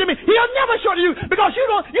showed it to me. He'll never show it to you because you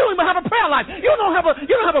don't even have a prayer life. You don't have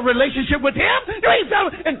a relationship with him. You ain't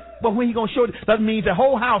but when he gonna show it, that means the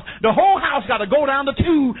whole house got to go down the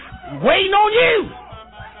tube waiting on you.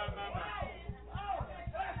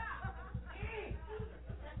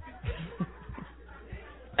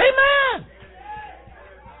 Amen.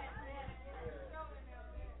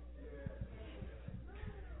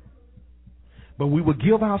 But we will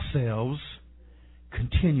give ourselves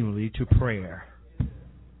continually to prayer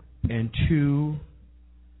and to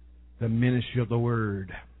the ministry of the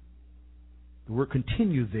word. The word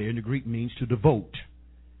continue there in the Greek means to devote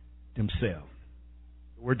themselves.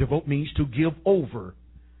 The word devote means to give over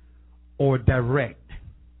or direct.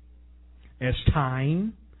 As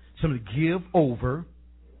time, somebody give over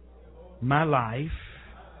my life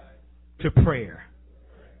to prayer.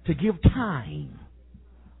 To give time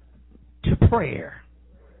to prayer.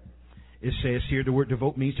 It says here the word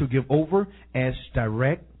devote means to give over as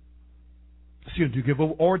direct. To give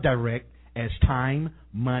over or direct as time,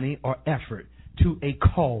 money, or effort to a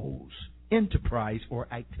cause, enterprise, or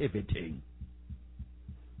activity.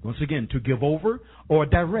 Once again, to give over or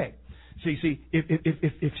direct.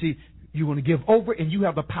 If you want to give over and you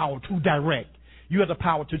have the power to direct, you have the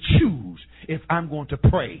power to choose if I'm going to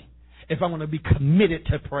pray, if I'm going to be committed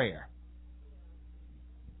to prayer.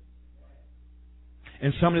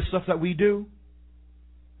 And some of the stuff that we do,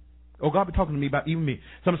 God be talking to me about even me.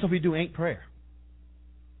 Some of the stuff we do ain't prayer.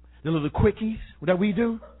 The little quickies that we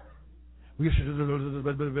do. We and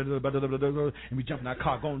we jump in our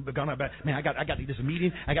car, going back. Man, I got to get this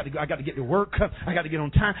meeting. I got to get to work. I got to get on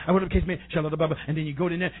time. Whatever the case may be. And then you go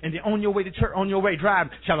in there, and then on your way to church, on your way drive,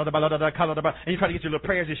 and you try to get your little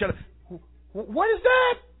prayers. What is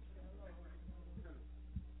that?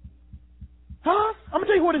 Huh? I'm gonna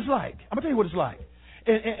tell you what it's like.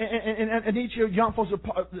 And each of you young folks,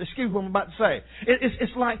 excuse what I'm about to say.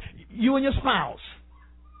 It's like you and your spouse.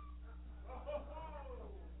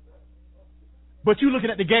 But you looking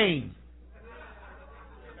at the game.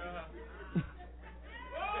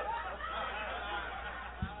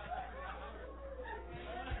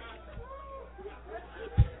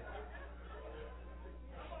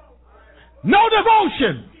 No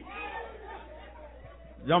devotion.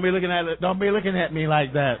 Don't be looking at me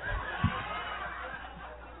like that.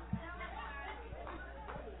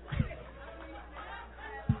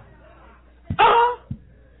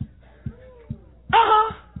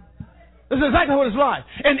 This is exactly what it's like.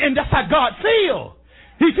 And that's how God feels.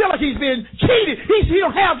 He feels like he's been cheated. He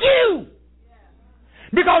don't have you.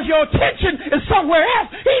 Because your attention is somewhere else.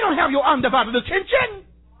 He don't have your undivided attention.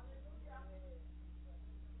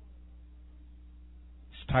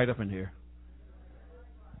 It's tied up in here.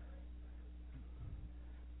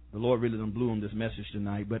 The Lord really done blew on this message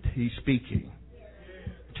tonight, but he's speaking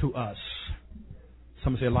to us.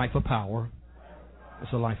 Some say a life of power.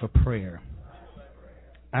 It's a life of prayer.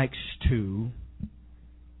 Acts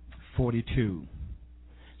 2:42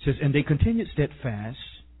 says, and they continued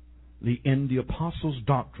steadfastly in the apostles'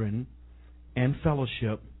 doctrine and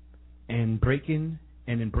fellowship and breaking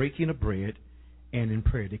of bread and in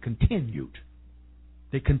prayer. They continued.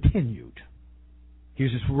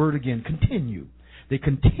 Here's this word again, continue. They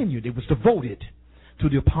continued. It was devoted to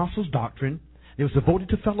the apostles' doctrine. It was devoted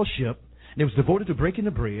to fellowship. It was devoted to breaking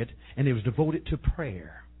the bread. And it was devoted to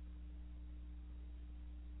prayer.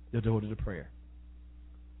 They're devoted to prayer.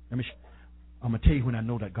 I'm going to tell you when I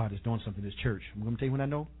know that God is doing something in this church. I'm going to tell you when I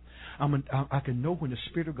know. I can know when the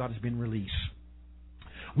Spirit of God has been released.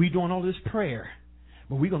 We're doing all this prayer,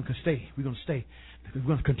 but we're going to stay. We're going to stay. We're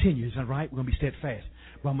going to continue. Is that right? We're going to be steadfast.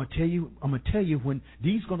 But I'm going to tell you when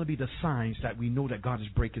these are going to be the signs that we know that God is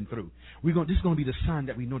breaking through. This is going to be the sign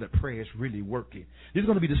that we know that prayer is really working. This is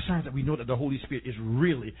going to be the signs that we know that the Holy Spirit is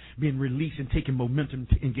really being released and taking momentum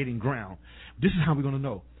and getting ground. This is how we're going to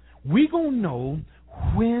know. We're going to know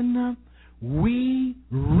when we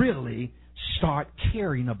really start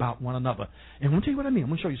caring about one another. And I'm going to tell you what I mean. I'm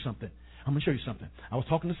going to show you something. I was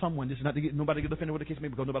talking to someone. This is not to get nobody to get offended with the case, maybe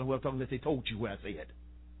because nobody who I'm talking to, they told you where I said.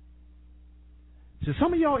 So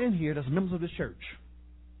some of y'all in here that's members of this church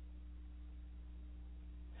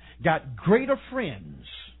got greater friends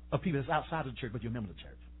of people that's outside of the church, but you're a member of the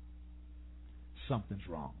church. Something's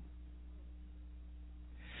wrong.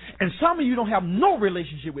 And some of you don't have no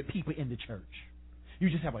relationship with people in the church. You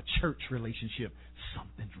just have a church relationship.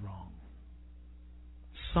 Something's wrong.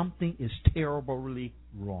 Something is terribly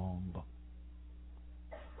wrong.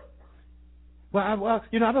 I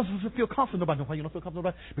don't feel comfortable about it. Why you don't feel comfortable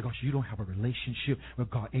about it? Because you don't have a relationship with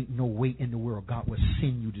God. Ain't no way in the world God will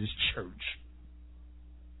send you to this church.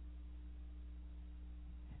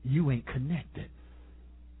 You ain't connected.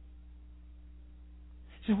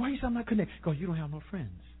 So why you say I'm not connected? Because you don't have no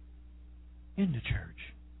friends in the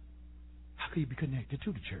church. How can you be connected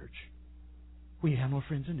to the church? We have no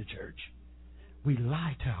friends in the church. We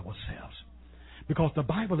lie to ourselves. Because the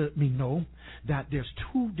Bible let me know that there's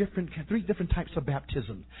three different types of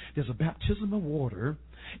baptism. There's a baptism of water,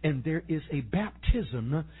 and there is a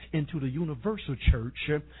baptism into the universal church,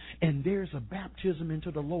 and there's a baptism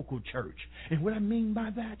into the local church. And what I mean by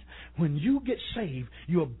that, when you get saved,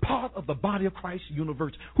 you're part of the body of Christ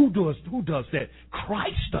universe. Who does that?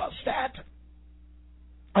 Christ does that.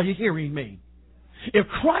 Are you hearing me? If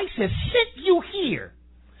Christ has sent you here,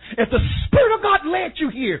 if the Spirit of God led you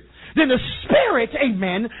here, then the Spirit,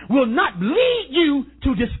 amen, will not lead you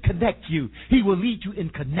to disconnect you. He will lead you in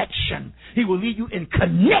connection. He will lead you and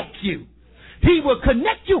connect you. He will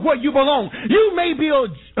connect you where you belong. You may be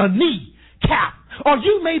a knee cap, or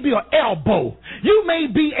you may be an elbow. You may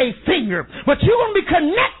be a finger, but you're going to be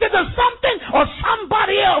connected to something or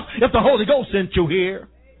somebody else if the Holy Ghost sent you here.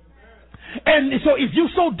 And so if you're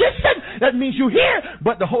so distant, that means you're here,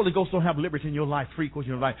 but the Holy Ghost don't have liberty in your life, free course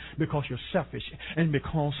in your life, because you're selfish and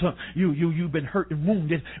because you've been hurt and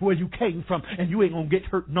wounded where you came from, and you ain't going to get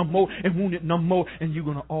hurt no more and wounded no more, and you're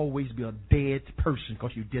going to always be a dead person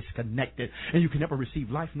because you're disconnected, and you can never receive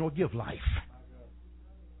life nor give life.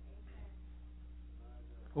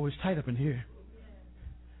 Oh, it's tight up in here.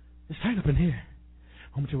 It's tight up in here.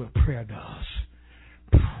 I'm going to tell you what prayer does.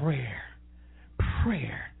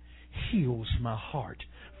 Prayer heals my heart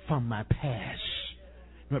from my past.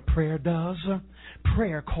 You know what prayer does?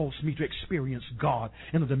 Prayer calls me to experience God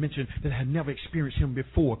in a dimension that I had never experienced Him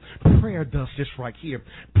before. Prayer does this right here.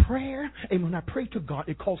 Prayer, and when I pray to God,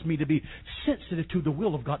 it calls me to be sensitive to the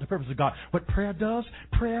will of God, the purpose of God. What prayer does?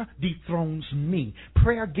 Prayer dethrones me.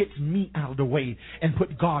 Prayer gets me out of the way and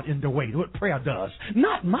put God in the way. What prayer does.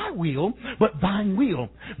 Not my will, but thine will.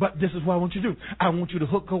 But this is what I want you to do. I want you to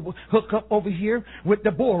hook up over here with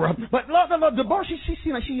Deborah. But Deborah, she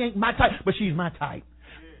seems like she ain't my type, but she's my type.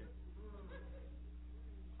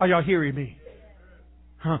 Are y'all hearing me?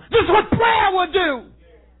 Huh? This is what prayer will do.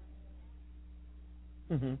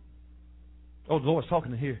 Mm-hmm. Oh, the Lord's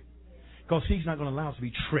talking to here. Because He's not going to allow us to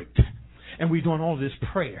be tricked. And we're doing all this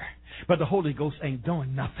prayer. But the Holy Ghost ain't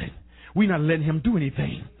doing nothing. We're not letting Him do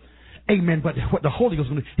anything. Amen. But what the Holy Ghost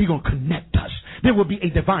is going to do, He's going to connect us. There will be a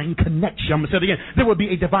divine connection. I'm going to say it again. There will be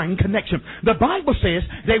a divine connection. The Bible says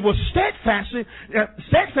they were steadfast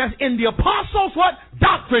in the apostles' what?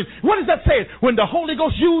 Doctrine. What does that say? When the Holy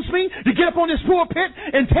Ghost used me to get up on this pulpit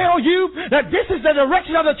and tell you that this is the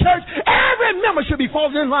direction of the church, every member should be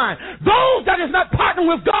falling in line. Those that is not partnering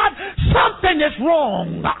with God, something is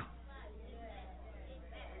wrong.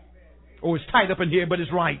 Oh, it's tight up in here, but it's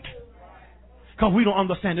right. Because we don't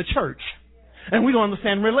understand the church. And we don't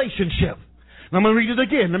understand relationship. I'm going to read it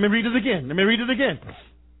again. Let me read it again.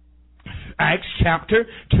 Acts chapter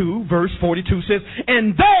 2, verse 42 says,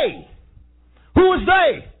 and they, who is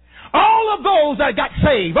they? All of those that got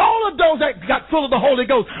saved, all of those that got full of the Holy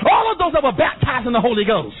Ghost, all of those that were baptized in the Holy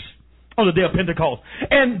Ghost on the day of Pentecost.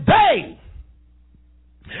 And they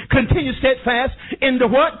continue steadfast in the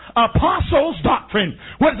what? Apostles' doctrine.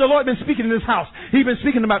 What has the Lord been speaking in this house? He's been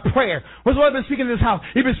speaking about prayer. What's the Lord been speaking in this house?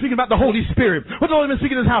 He's been speaking about the Holy Spirit. What's the Lord been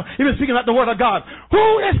speaking in this house? He's been speaking about the Word of God.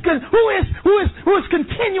 Who is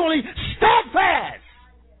continually steadfast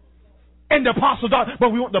in the apostles' doctrine?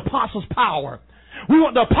 But we want the apostles' power. We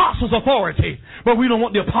want the apostles' authority, but we don't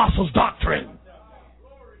want the apostles' doctrine.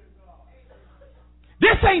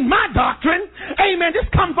 This ain't my doctrine. Amen. This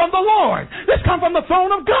comes from the Lord. This comes from the throne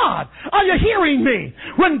of God. Are you hearing me?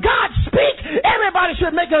 When God speaks, everybody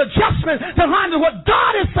should make an adjustment to line to what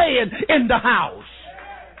God is saying in the house.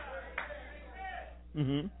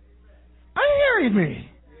 Mm-hmm. Are you hearing me?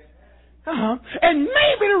 And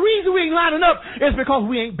maybe the reason we ain't lining up is because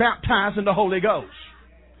we ain't baptized in the Holy Ghost.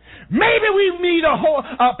 Maybe we need a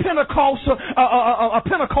Pentecost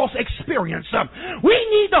experience. We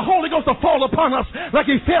need the Holy Ghost to fall upon us like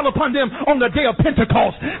He fell upon them on the day of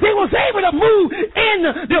Pentecost. They was able to move in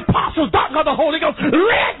the apostles' doctrine of the Holy Ghost,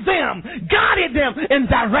 led them, guided them, and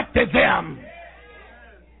directed them.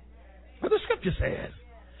 What the Scripture says.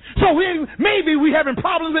 So maybe we having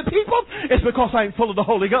problems with people. It's because I ain't full of the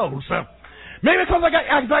Holy Ghost. Maybe because I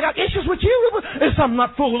got issues with you. It's I'm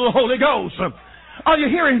not full of the Holy Ghost. Are you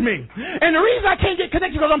hearing me? And the reason I can't get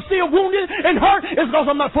connected because I'm still wounded and hurt is because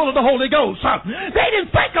I'm not full of the Holy Ghost. They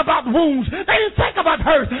didn't think about wounds. They didn't think about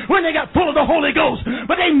hurt when they got full of the Holy Ghost.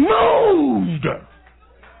 But they moved.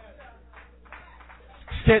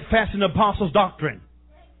 Steadfast in the apostles' doctrine.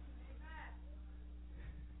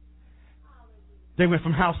 They went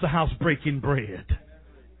from house to house breaking bread,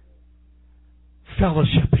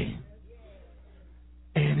 fellowshipping,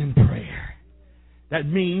 and in prayer. That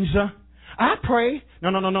means I pray.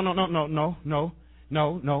 No.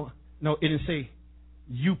 It didn't say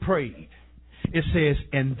you prayed. It says,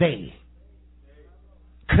 and they.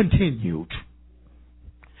 continued.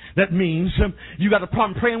 That means you got a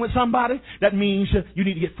problem praying with somebody. That means you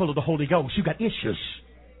need to get full of the Holy Ghost. You got issues.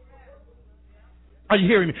 Are you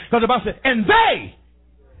hearing me? Because the Bible said, and they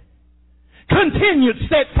continued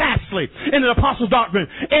steadfastly in the apostles' doctrine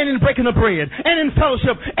and in breaking the bread and in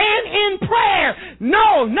fellowship and in prayer.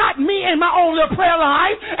 No, not me and my own little prayer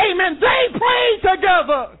life. Amen. They prayed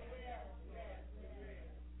together.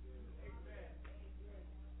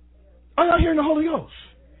 Are y'all hearing the Holy Ghost?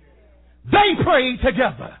 They prayed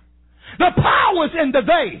together. The power is in the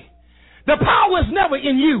they. The power is never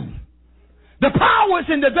in you. The power is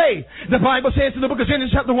in the they. The Bible says in the book of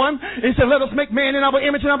Genesis chapter 1, it said, let us make man in our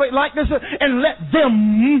image and our likeness, and let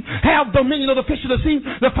them have dominion of the fish of the sea,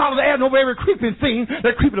 the fowl of the air, and over every creeping thing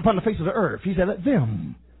that creepeth upon the face of the earth. He said, let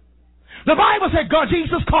them. The Bible said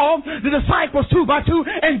Jesus called the disciples 2 by 2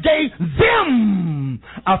 and gave them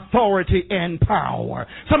authority and power.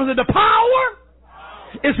 Some of the power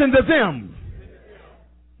is in the them,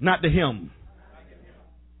 not the him.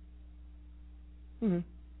 Mm-hmm.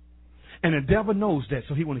 And the devil knows that,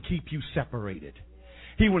 so he want to keep you separated.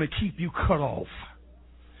 He want to keep you cut off.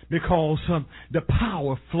 Because the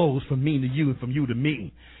power flows from me to you and from you to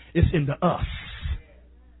me. It's in the us.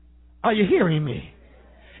 Are you hearing me?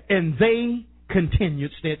 And they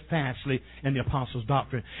continued steadfastly in the apostles'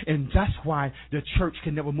 doctrine. And that's why the church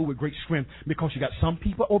can never move with great strength. Because you got some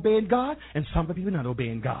people obeying God and some people not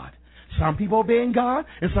obeying God. Some people obeying God,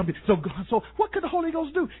 and some people. So what could the Holy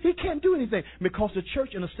Ghost do? He can't do anything because the church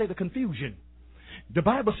in a state of confusion. The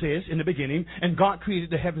Bible says in the beginning, and God created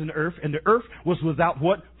the heavens and the earth was without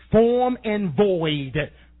what? Form and void.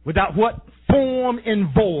 Without what? Form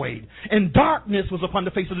and void. And darkness was upon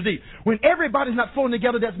the face of the deep. When everybody's not flowing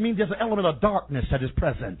together, that means there's an element of darkness that is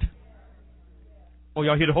present. Oh,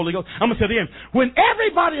 y'all hear the Holy Ghost? I'm going to say it again. When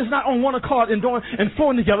everybody is not on one accord and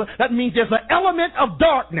flowing together, that means there's an element of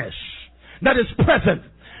darkness that is present.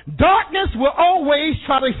 Darkness will always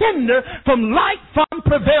try to hinder from light from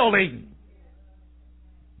prevailing.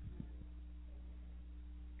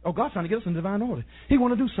 Oh, God's trying to get us in divine order. He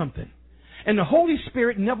want to do something. And the Holy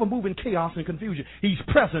Spirit never moves in chaos and confusion. He's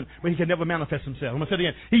present, but he can never manifest himself. I'm going to say it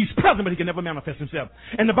again. He's present, but he can never manifest himself.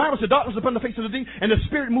 And the Bible said darkness upon the face of the deep, and the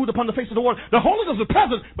Spirit moved upon the face of the water. The Holy Ghost was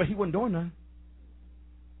present, but he wasn't doing nothing.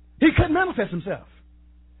 He couldn't manifest himself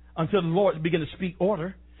until the Lord began to speak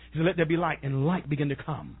order. He said, let there be light, and light began to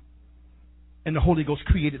come. And the Holy Ghost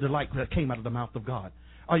created the light that came out of the mouth of God.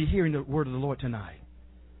 Are you hearing the word of the Lord tonight?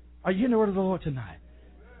 Are you hearing the word of the Lord tonight?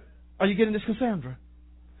 Are you getting this, Cassandra?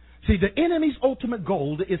 See, the enemy's ultimate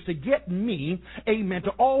goal is to get me, amen,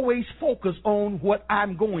 to always focus on what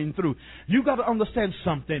I'm going through. You got to understand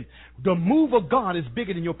something. The move of God is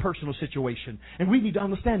bigger than your personal situation. And we need to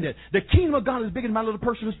understand that. The kingdom of God is bigger than my little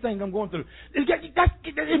personal thing I'm going through.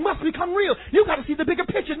 It must become real. You got to see the bigger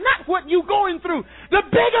picture, not what you're going through. The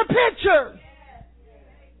bigger picture.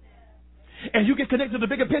 And you get connected to the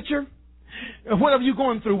bigger picture, whatever you're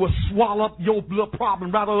going through will swallow up your little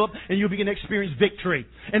problem, rattle up, and you'll begin to experience victory.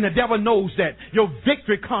 And the devil knows that. Your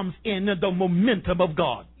victory comes in the momentum of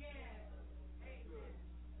God.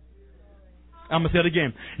 I'm going to say it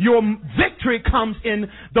again. Your victory comes in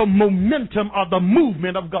the momentum of the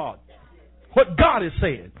movement of God. What God is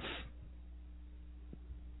saying.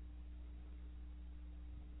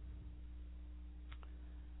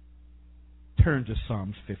 Turn to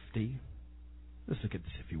Psalms 50. Let's look at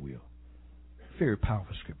this, if you will. Very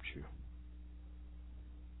powerful scripture.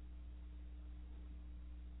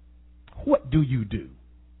 What do you do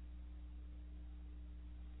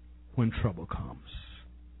when trouble comes?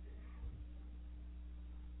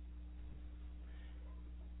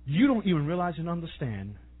 You don't even realize and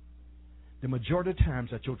understand the majority of times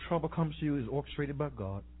that your trouble comes to you is orchestrated by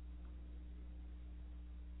God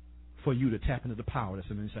for you to tap into the power that's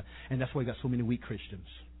in the inside. And that's why you got so many weak Christians.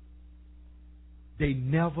 They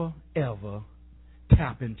never, ever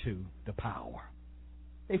tap into the power.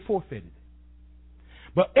 They forfeited.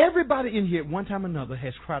 But everybody in here at one time or another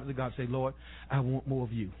has cried to God and said, Lord, I want more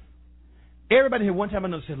of you. Everybody here one time or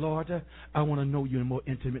another said, Lord, I want to know you in a more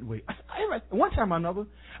intimate way. One time or another,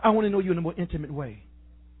 I want to know you in a more intimate way.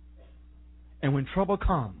 And when trouble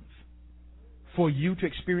comes, for you to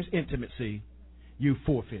experience intimacy, you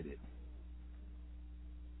forfeit it.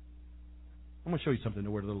 I'm going to show you something in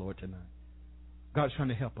the word of the Lord tonight. God's trying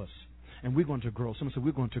to help us. And we're going to grow. Someone said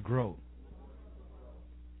we're going to grow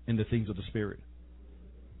in the things of the Spirit.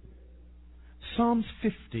 Psalms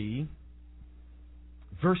 50,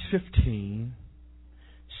 verse 15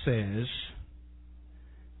 says,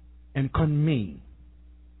 and come me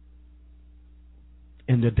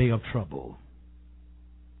in the day of trouble,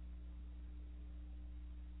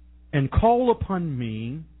 and and call upon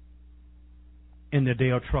me in the day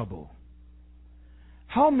of trouble.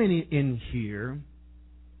 How many in here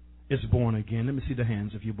is born again? Let me see the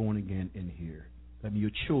hands if you're born again in here. That means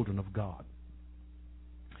you're children of God.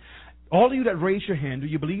 All of you that raise your hand, do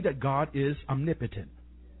you believe that God is omnipotent?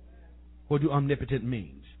 What do omnipotent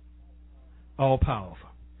means? All powerful.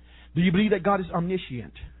 Do you believe that God is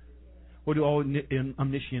omniscient? What do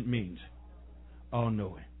omniscient means? All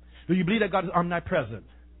knowing. Do you believe that God is omnipresent?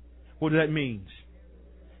 What does that mean?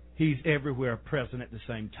 He's everywhere present at the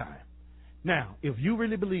same time. Now, if you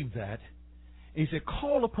really believe that, and he said,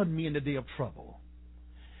 call upon me in the day of trouble.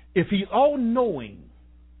 If he's all knowing,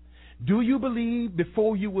 do you believe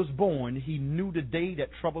before you was born, he knew the day that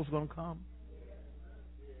trouble's going to come?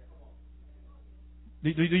 Do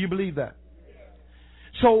you believe that?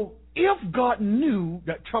 So, if God knew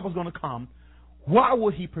that trouble's going to come, why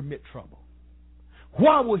would he permit trouble?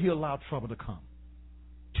 Why would he allow trouble to come?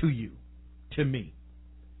 To you, to me.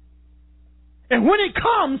 And when it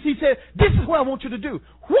comes, he said, this is what I want you to do.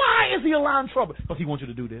 Why is he allowing trouble? Because he wants you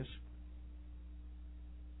to do this.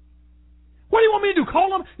 What do you want me to do?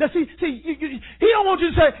 Call him? Now, see, he don't want you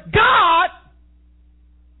to say, God.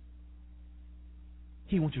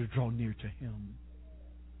 He wants you to draw near to him.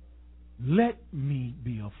 Let me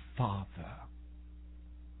be a father.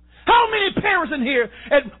 How many parents in here,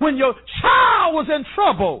 when your child was in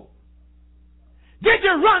trouble, did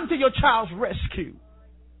you run to your child's rescue?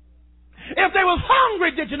 If they was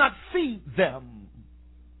hungry, did you not feed them?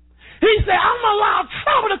 He said, I'm going to allow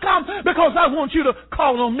trouble to come because I want you to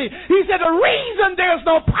call on me. He said, the reason there's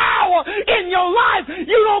no power in your life,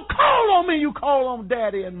 you don't call on me, you call on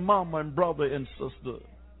daddy and mama and brother and sister.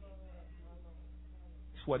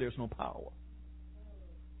 That's why there's no power.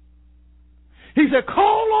 He said,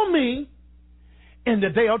 call on me in the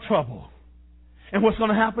day of trouble. And what's going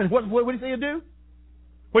to happen? What did he say to do?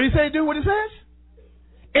 What did he say to do? What he says?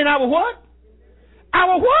 In our what?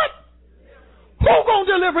 Our what? Who going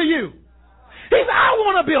to deliver you? He said, I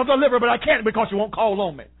want to be a deliverer, but I can't because you won't call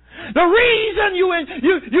on me. The reason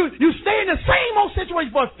you stay in the same old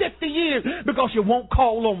situation for 50 years because you won't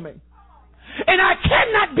call on me. And I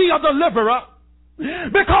cannot be a deliverer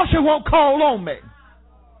because you won't call on me.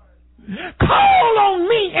 Call on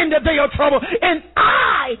me in the day of trouble, and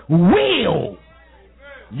I will.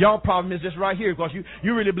 Your problem is this right here, because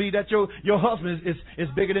you really believe that your husband is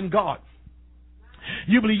bigger than God.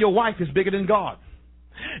 You believe your wife is bigger than God.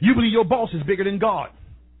 You believe your boss is bigger than God.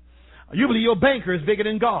 You believe your banker is bigger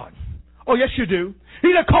than God. Oh, yes, you do.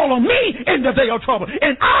 He said, call on me in the day of trouble,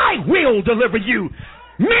 and I will deliver you.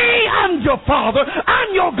 Me, I'm your Father.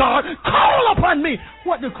 I'm your God. Call upon me.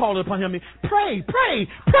 What do call upon him mean? Pray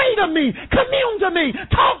to me. Commune to me.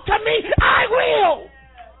 Talk to me. I will.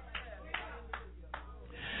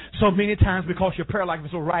 So many times, because your prayer life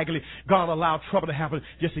is so raggedy, God allowed trouble to happen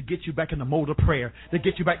just to get you back in the mode of prayer, to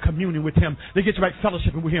get you back communing with him, to get you back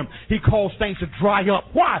fellowshipping with him. He calls things to dry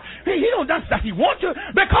up. Why? He don't do that. He wants you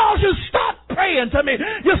because you stop praying to me.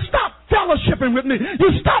 You stop fellowshipping with me.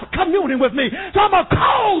 You stop communing with me. So I'm going to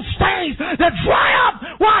cause things to dry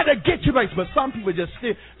up. Why? To get you back. But some people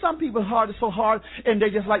some people's heart is so hard, and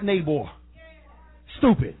they're just like Nabal.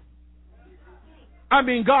 Stupid. I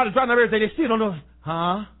mean, God is right now everything. They still don't know.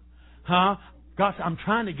 Huh? God said, I'm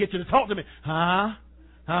trying to get you to talk to me.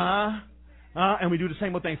 And we do the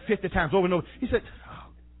same old thing 50 times over and over. He said, oh,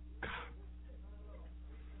 God.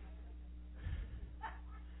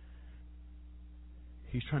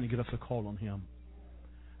 He's trying to get us to call on him.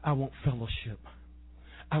 I want fellowship.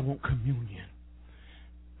 I want communion.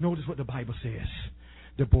 Notice what the Bible says.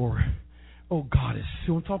 Deborah. Oh, God is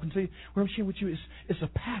still talking to you. What I'm sharing with you is it's a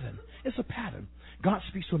pattern. It's a pattern. God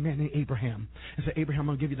speaks to a man named Abraham and said, Abraham, I'm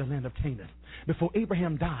going to give you the land of Canaan. Before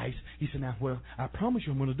Abraham dies, he said, now, well, I promise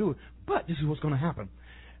you I'm going to do it, but this is what's going to happen.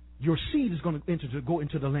 Your seed is going to go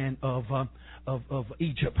into the land of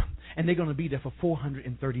Egypt, and they're going to be there for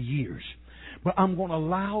 430 years. But I'm going to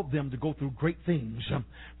allow them to go through great things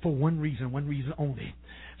for one reason only,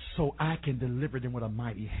 so I can deliver them with a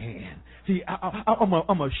mighty hand. See, I'm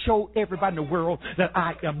going to show everybody in the world that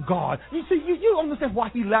I am God. You see, you understand why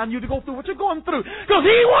he's allowing you to go through what you're going through. Because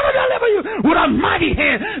he want to deliver you with a mighty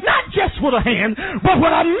hand. Not just with a hand, but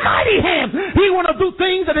with a mighty hand. He want to do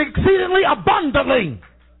things that are exceedingly abundantly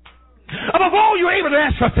above all you're able to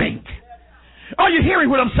ask or think. Are you hearing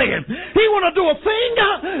what I'm saying? He want to do a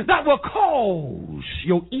thing that will cause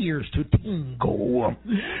your ears to tingle.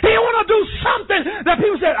 He want to do something that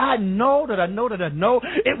people say, I know.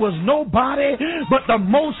 It was nobody but the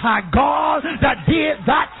Most High God that did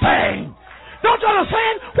that thing. Don't you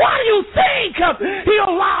understand? Why do you think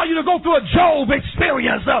he'll allow you to go through a Job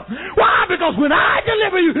experience? Why? Because when I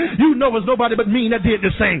deliver you, you know it's nobody but me that did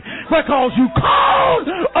this thing. Because you called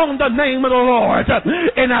on the name of the Lord,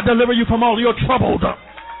 and I deliver you from all your troubles.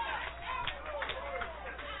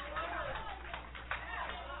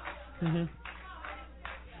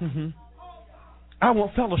 I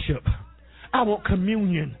want fellowship. I want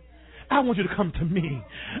communion. I want you to come to me.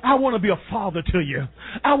 I want to be a father to you.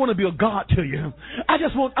 I want to be a God to you. I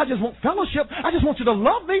just want fellowship. I just want you to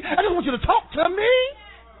love me. I just want you to talk to me.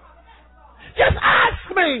 Just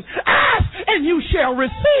ask me. Ask and you shall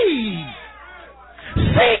receive.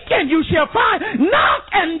 Seek and you shall find. Knock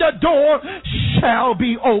and the door shall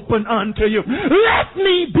be open unto you. Let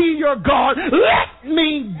me be your God. Let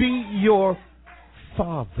me be your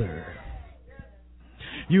Father.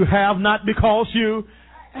 You have not because you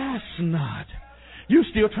ask not. You're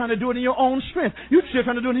still trying to do it in your own strength. You're still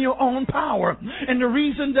trying to do it in your own power. And the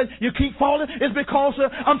reason that you keep falling is because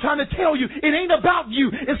I'm trying to tell you, it ain't about you.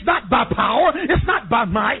 It's not by power. It's not by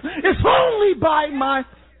might. It's only by my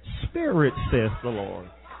Spirit, says the Lord.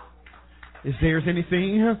 Is there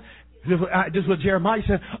anything? This is what Jeremiah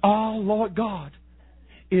said. Oh, Lord God,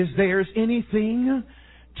 is there anything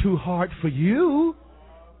too hard for you?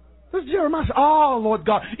 That's Jeremiah said, oh, Lord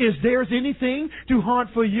God, is there anything too hard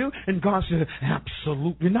for you? And God said,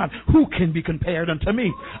 absolutely not. Who can be compared unto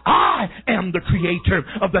me? I am the creator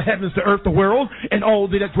of the heavens, the earth, the world, and all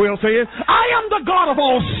that dwells therein. I am the God of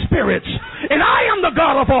all spirits, and I am the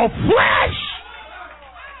God of all flesh.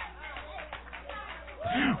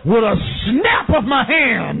 With a snap of my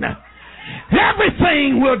hand,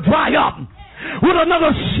 everything will dry up. With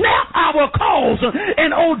another snap, I will cause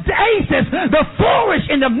an oasis, the flourish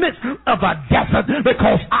in the midst of a desert,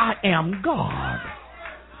 because I am God.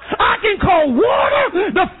 I can call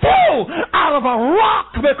water the flow out of a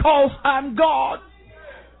rock because I'm God.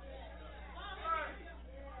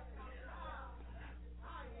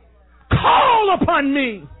 Call upon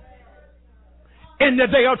me in the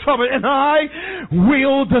day of trouble, and I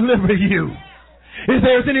will deliver you. If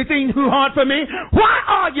there's anything too hard for me, why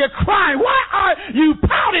are you crying? Why are you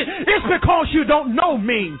pouting? It's because you don't know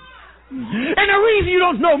me. And the reason you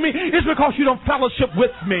don't know me is because you don't fellowship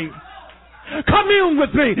with me. Commune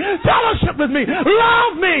with me. Fellowship with me.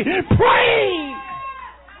 Love me. Pray.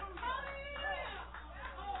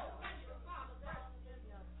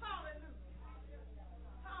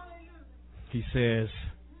 He says,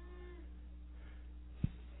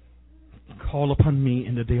 call upon me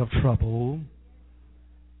in the day of trouble.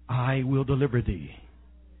 I will deliver thee,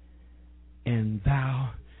 and thou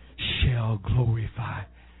shalt glorify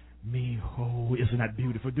me. Oh, isn't that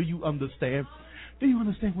beautiful? Do you understand? Do you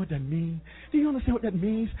understand what that means? Do you understand what that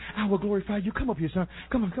means? I will glorify you. Come up here, son.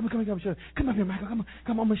 Come up here, Michael. Come on,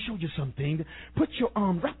 I'm going to show you something. Put your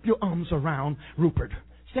wrap your arms around Rupert.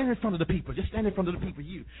 Stand in front of the people. Just stand in front of the people.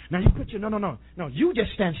 You. Now, you put your, no. You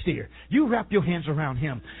just stand still. You wrap your hands around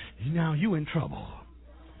him. Now, you in trouble.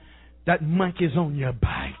 That mic is on your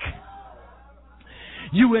back.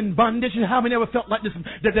 You in bondage. How many ever felt like this?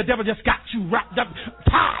 That the devil just got you wrapped up,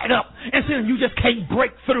 tied up, and saying you just can't break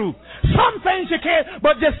through. Some things you can,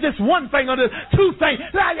 but just this one thing or the two things.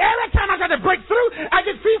 Like every time I got to break through, I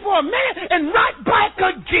get free for a minute and right back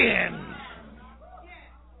again.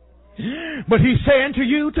 But he's saying to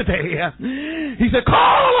you today, he said,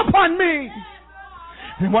 call upon me.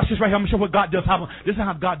 And watch this right here. I'm going to show what God does. This is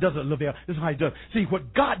how God does it, Lavelle. This is how he does. See,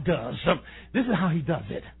 what God does, this is how he does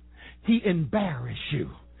it. He embarrasses you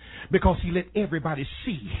because he let everybody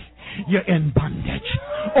see you're in bondage.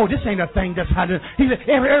 Oh, this ain't a thing that's how he let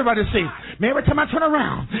everybody see. Man, every time I turn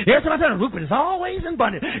around, Rupert is always in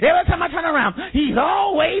bondage. Every time I turn around, he's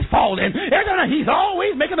always falling. Every time he's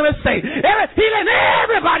always making a mistake. He let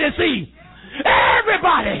everybody see.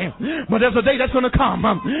 Everybody. But there's a day that's going to come.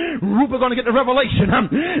 Rupert's going to get the revelation.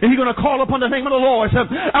 And he's going to call upon the name of the Lord.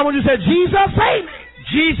 I want you to say, Jesus, save me.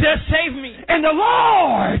 Jesus, save me. And the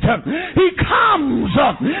Lord, he comes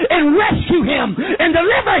and rescue him and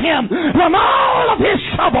deliver him from all of his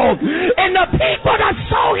trouble. And the people that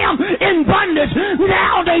saw him in bondage,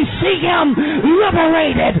 now they see him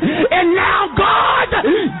liberated. And now God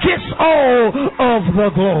gets all of the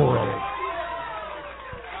glory.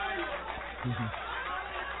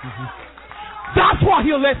 That's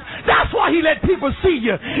why he let people see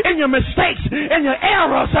you in your mistakes and your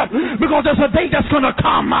errors, because there's a day that's going to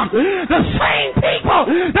come. The same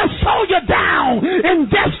people that saw you down and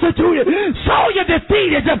destitute, saw you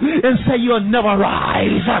defeated, and say you'll never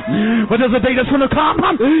rise. But there's a day that's going to come.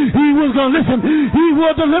 He was going to listen. He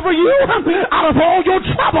will deliver you out of all your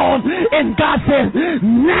trouble. And God says,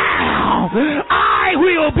 now I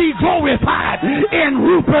will be glorified in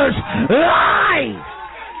Rupert's life.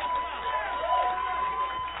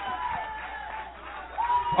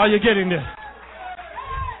 Are you getting this?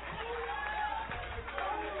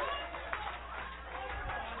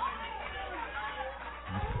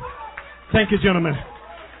 Thank you, gentlemen.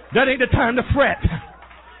 That ain't the time to fret.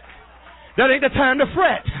 That ain't the time to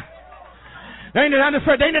fret. That ain't the time to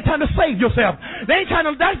fret. That ain't the time to save yourself.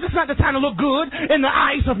 That's just not the time to look good in the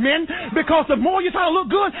eyes of men, because the more you try to look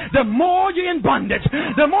good, the more you're in bondage.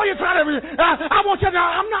 The more you try to, I want you to know,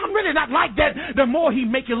 I'm really not like that. The more he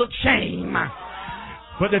make you look shame.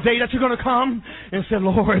 But the day that you're going to come and say,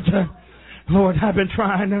 Lord, I've been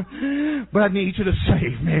trying, but I need you to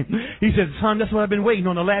save me. He said, son, that's what I've been waiting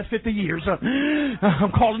on the last 50 years.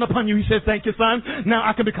 I'm calling upon you. He said, thank you, son. Now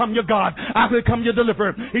I can become your God. I can become your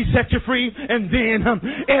deliverer. He set you free, and then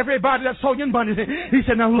everybody that saw you in bondage, he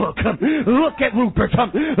said, now look at Rupert.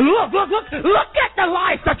 Look at the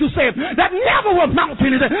life that you saved that never will mount to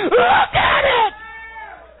anything. Look at it.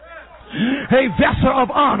 A vessel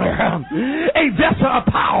of honor, a vessel of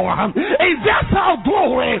power, a vessel of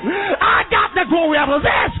glory. I got the glory out of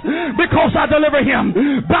this because I delivered him.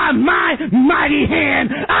 By my mighty hand,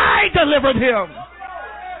 I delivered him.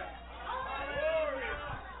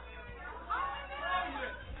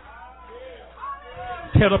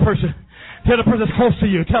 Tell the person that's close to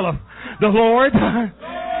you, tell them, the Lord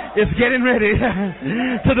is getting ready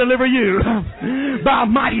to deliver you by a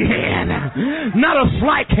mighty hand. Not a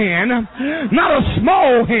slight hand, not a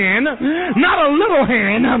small hand, not a little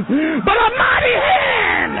hand, but a mighty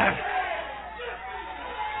hand.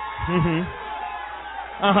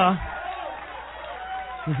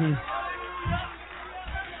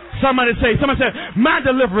 Somebody said, my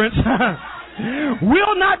deliverance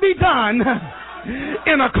will not be done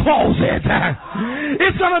in a closet.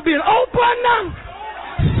 It's going to be an open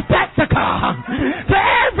spectacle to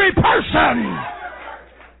every person.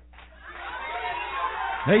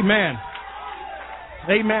 Amen.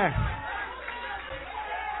 Amen.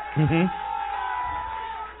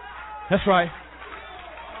 That's right.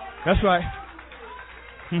 That's right.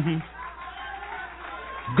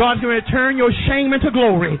 God's going to turn your shame into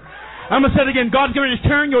glory. I'm going to say it again. God's going to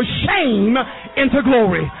turn your shame into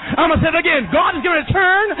glory. I'm going to say it again. God is going to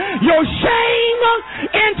turn your shame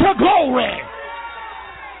into glory.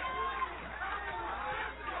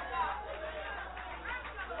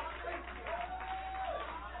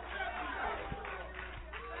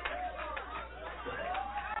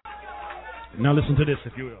 Now listen to this,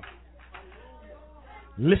 if you will.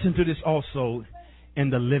 Listen to this also in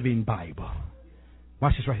the Living Bible.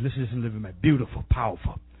 Watch this right here. Listen to this in the Living Bible. Beautiful,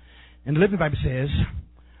 powerful. And the Living Bible says,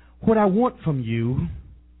 what I want from you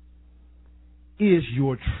is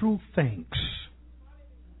your true thanks.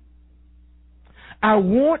 I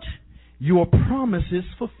want your promises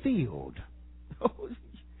fulfilled.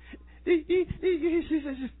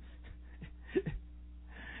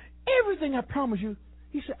 Everything I promise you,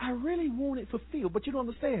 he said, I really want it fulfilled. But you don't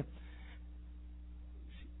understand.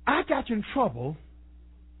 I got you in trouble,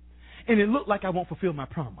 and it looked like I won't fulfill my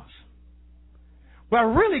promise. Well, I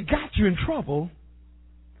really got you in trouble.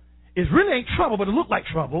 It really ain't trouble, but it looked like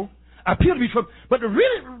trouble. I appear to be trouble. But the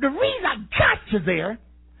reason I got you there,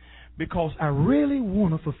 because I really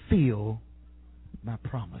want to fulfill my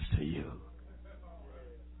promise to you.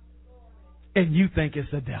 And you think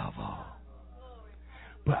it's the devil.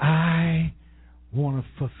 But I want to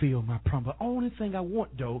fulfill my promise. The only thing I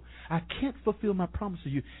want, though, I can't fulfill my promise to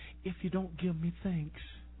you if you don't give me thanks.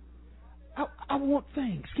 I want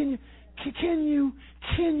thanks. Can you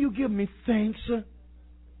give me thanks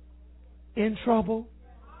in trouble?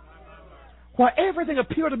 While everything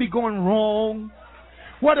appears to be going wrong,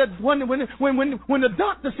 when the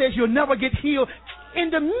doctor says you'll never get healed, in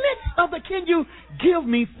the midst of the, can you give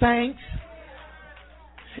me thanks?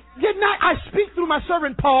 Did not I speak through my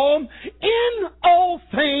servant Paul? In all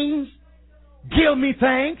things, give me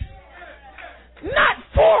thanks. Not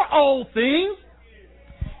for all things.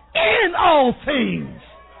 In all things,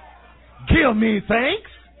 give me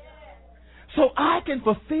thanks. So I can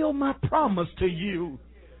fulfill my promise to you.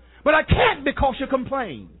 But I can't because you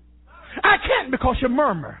complain. I can't because you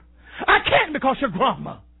murmur. I can't because you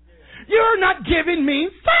grumble. You're not giving me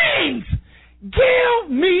thanks. Give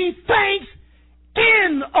me thanks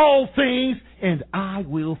in all things, and I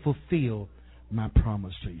will fulfill my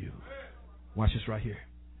promise to you. Watch this right here.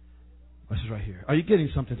 Watch this right here. Are you getting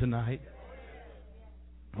something tonight?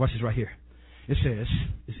 Watch this right here. It says,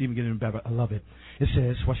 it's even getting better. I love it. It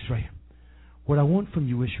says, watch this right here. What I want from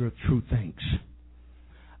you is your true thanks.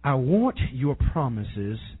 I want your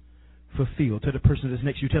promises fulfilled. To the person that's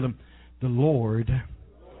next to you, tell them, the Lord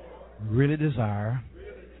really desire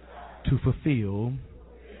to fulfill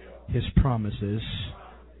his promises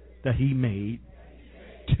that he made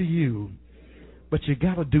to you But you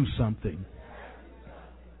got to do something.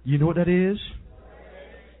 You know what that is?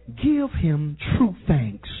 Give him true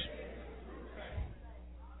thanks.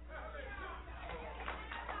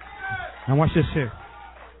 Now watch this here.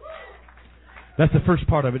 That's the first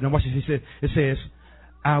part of it. Now watch this. It says,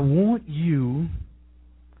 I want you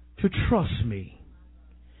to trust me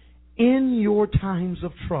in your times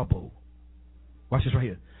of trouble. Watch this right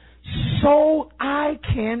here. So I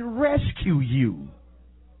can rescue you.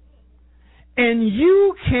 And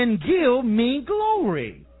you can give me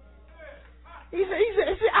glory. He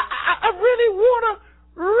said, I really want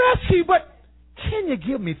to rescue, but can you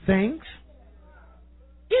give me thanks?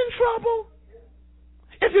 In trouble?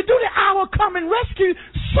 If you do that, I will come and rescue you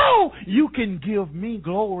so you can give me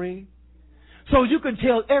glory. So you can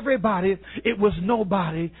tell everybody it was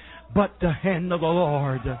nobody but the hand of the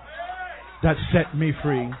Lord that set me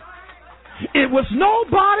free. It was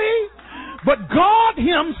nobody but God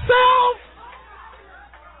himself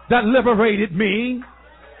that liberated me.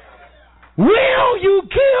 Will you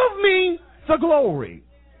give me the glory?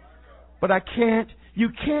 But you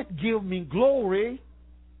can't give me glory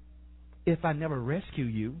if I never rescue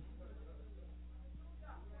you.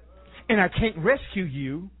 And I can't rescue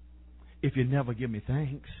you if you never give me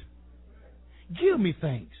thanks. Give me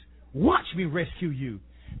thanks. Watch me rescue you.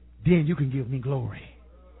 Then you can give me glory.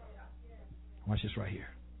 Watch this right here.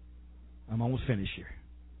 I'm almost finished here.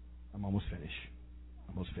 I'm almost finished.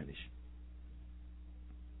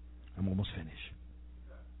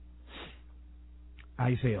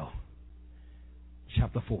 Isaiah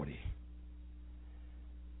chapter 40.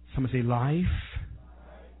 Somebody say, life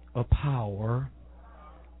of power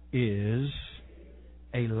is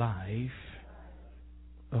a life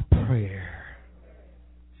of prayer.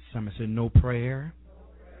 Somebody say, no prayer,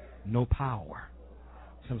 no power.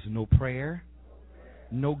 Somebody say, no prayer,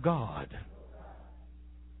 no God.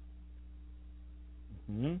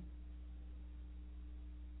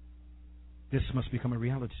 This must become a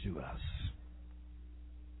reality to us.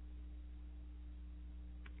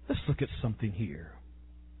 Let's look at something here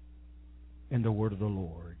in the word of the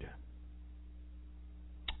Lord.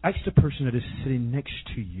 Ask the person that is sitting next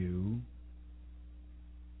to you,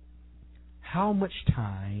 how much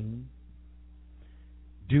time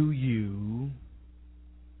do you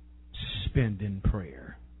spend in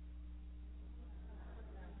prayer?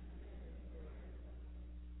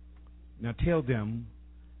 Now tell them,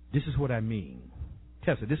 this is what I mean.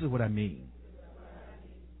 Tessa, this is what I mean.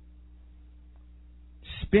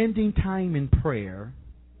 Spending time in prayer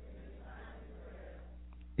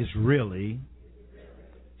is really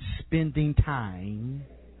spending time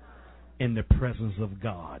in the presence of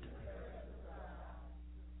God.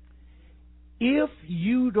 If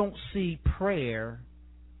you don't see prayer,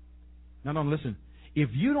 no, listen. If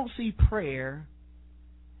you don't see prayer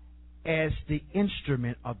as the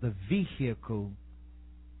instrument of the vehicle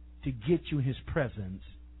to get you in his presence,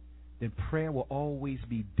 then prayer will always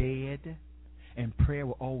be dead, and prayer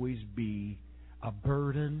will always be a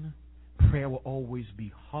burden. Prayer will always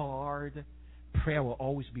be hard. Prayer will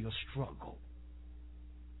always be a struggle.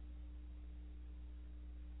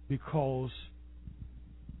 Because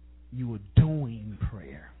you are doing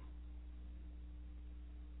prayer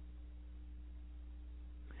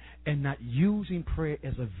and not using prayer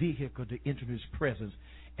as a vehicle to enter his presence,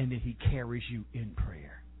 and then he carries you in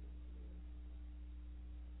prayer.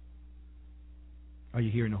 Are you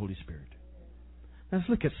hearing the Holy Spirit? Now let's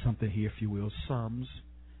look at something here, if you will.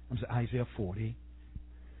 Isaiah 40.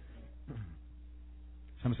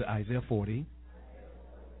 Some say Isaiah 40,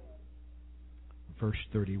 verse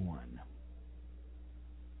 31.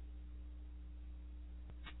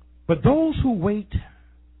 But those who wait,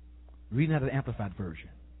 reading out of the Amplified Version,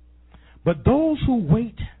 but those who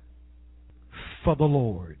wait for the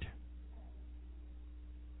Lord,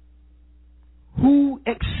 who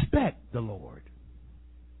expect the Lord.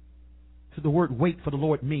 So the word wait for the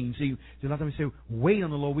Lord means, see, a lot of times we say wait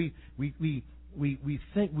on the Lord. We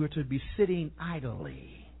think we're to be sitting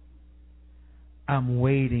idly. I'm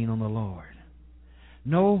waiting on the Lord.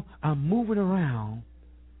 No, I'm moving around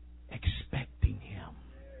expecting him.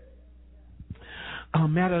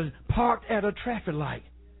 I'm parked at a traffic light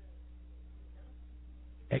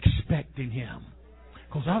expecting him.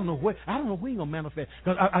 Because I don't know when he's going to manifest.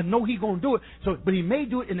 Because I know he's going to do it. But he may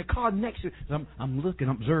do it in the car next to it. I'm looking,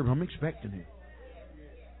 I'm observing, I'm expecting him.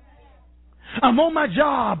 I'm on my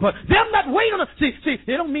job, but them not waiting on it. See,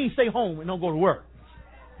 they don't mean stay home and don't go to work.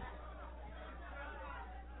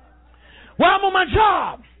 Well, I'm on my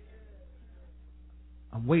job.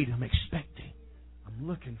 I'm waiting, I'm expecting. I'm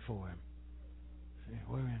looking for him. See,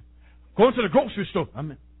 where am I? Going to the grocery store.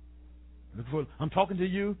 I'm talking to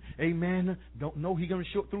you. Amen. Don't know He's going to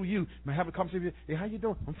show up through you. I have a conversation with you. Hey, how you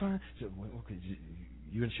doing? I'm fine. So, well, okay,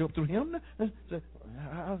 you going to show up through him? So,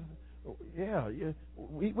 yeah.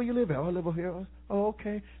 Where you live at? Oh, I live over here. Oh,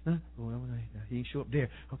 okay. Well, he ain't show up there.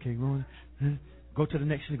 Okay, go to the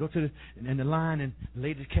next. Go to the line, and the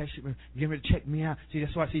lady cashier getting ready to check me out. See,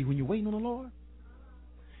 that's why I see when you're waiting on the Lord,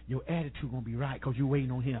 your attitude going to be right because you're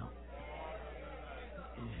waiting on Him.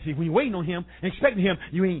 See, when you're waiting on Him and expecting Him,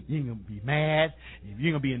 you ain't going to be mad. You ain't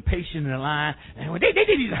going to be impatient in the line. And when they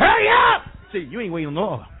need to hurry up. See, you ain't waiting on the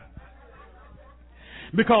Lord.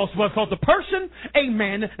 Because the person,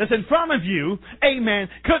 amen, that's in front of you, amen,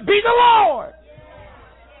 could be the Lord.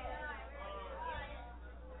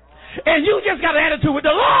 And you just got an attitude with the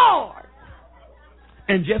Lord.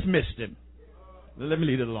 And just missed Him. Let me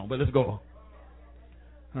leave it alone, but let's go.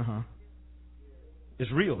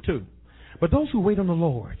 It's real, too. But those who wait on the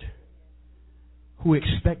Lord, who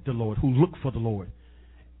expect the Lord, who look for the Lord,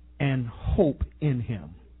 and hope in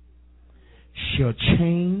Him, shall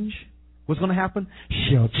change. What's going to happen?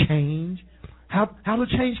 Shall change. How do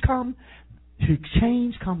change come?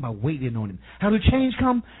 Change come by waiting on Him. How do change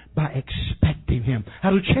come? By expecting Him.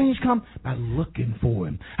 How do change come? By looking for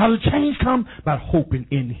Him. How do change come? By hoping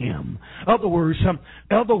in Him. Other words,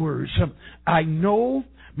 I know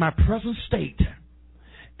my present state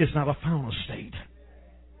is not a final state.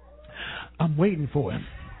 I'm waiting for Him.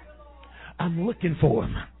 I'm looking for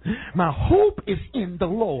Him. My hope is in the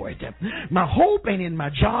Lord. My hope ain't in my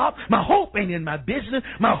job. My hope ain't in my business.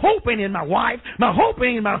 My hope ain't in my wife. My hope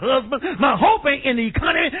ain't in my husband. My hope ain't in the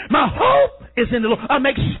economy. My hope is in the Lord. I'm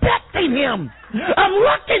expecting Him. I'm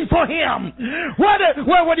looking for Him. Where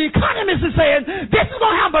the economist is saying, this is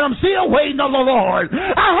going to happen, but I'm still waiting on the Lord.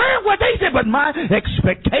 I heard what they said, but my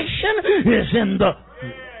expectation is in the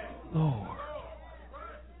Lord.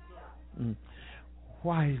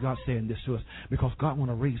 Why is God saying this to us? Because God want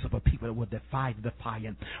to raise up a people that will defy the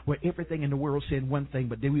defiant. Where everything in the world said one thing,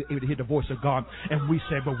 but they were able to hear the voice of God. And we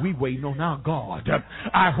said, but we waiting on our God.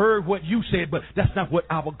 I heard what you said, but that's not what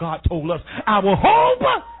our God told us. Our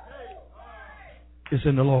hope is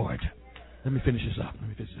in the Lord. Let me finish this up.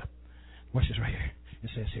 Watch this right here. It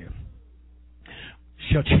says here,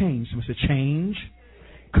 shall change. So the change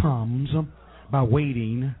comes by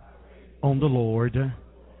waiting on the Lord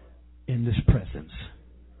in this presence.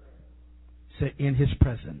 Say in His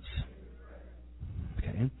presence.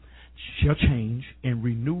 Okay. Shall change and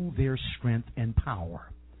renew their strength and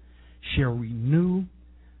power. Shall renew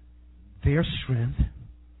their strength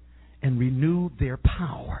and renew their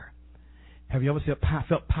power. Have you ever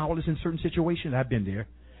felt powerless in certain situations? I've been there.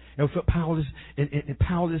 Ever felt powerless and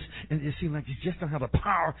it seemed like you just don't have the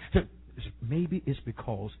power to. Maybe it's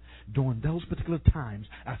because during those particular times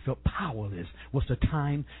I felt powerless was the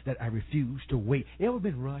time that I refused to wait. Ever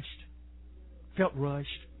been rushed? Felt rushed?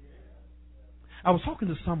 I was talking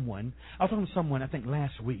to someone, I think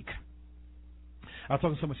last week. I was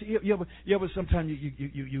talking to someone. You ever sometimes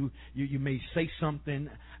you may say something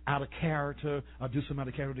out of character or do something out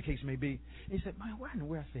of character, the case may be. And he said, "Man, why in the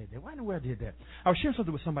world I said that? Why in the world I did that?" I was sharing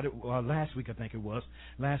something with somebody last week, I think it was.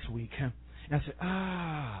 Last week. And I said,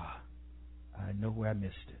 I know where I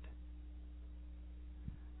missed it.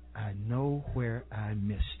 I know where I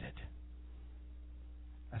missed it.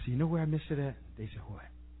 I said, you know where I missed it at? They said, what?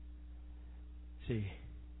 See,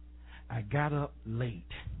 I got up late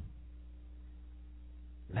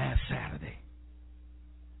last Saturday.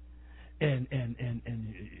 And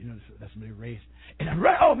you know, that's my race. And I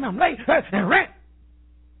ran, oh, man, I'm late. And I ran.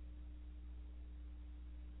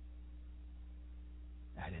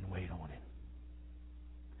 I didn't wait on it.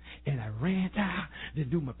 And I ran down,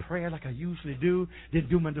 didn't do my prayer like I usually do, didn't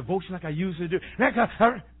do my devotion like I usually do.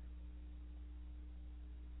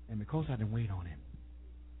 And because I didn't wait on Him,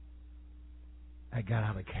 I got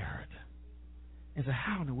out of character. And said,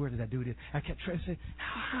 how in the world did I do this? I kept trying to say,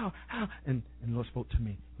 how? And the Lord spoke to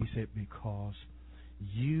me. He said, because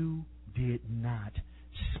you did not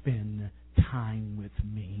spend time with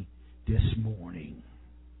me this morning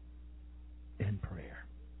in prayer.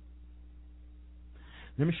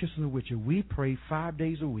 Let me share something with you. We pray 5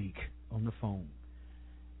 days a week on the phone.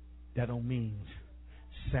 That don't mean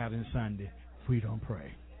Saturday and Sunday we don't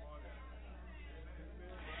pray.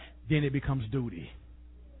 Then it becomes duty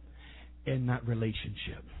and not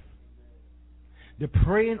relationship. The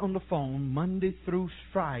praying on the phone Monday through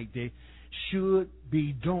Friday should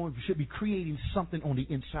be doing, should be creating something on the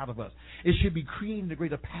inside of us. It should be creating a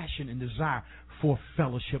greater passion and desire for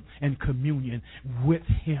fellowship and communion with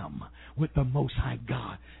Him, with the Most High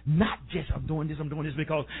God. Not just I'm doing this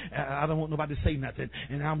because I don't want nobody to say nothing,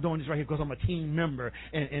 and I'm doing this right here because I'm a team member,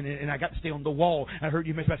 and I got to stay on the wall. I heard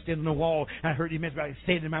you mention about standing on the wall. I heard you mention about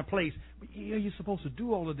staying in my place. But yeah, you're supposed to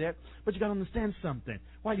do all of that, but you got to understand something.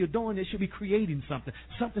 While you're doing this, you should be creating something.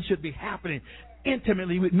 Something should be happening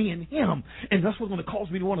intimately with me and Him, and that's what's going to cause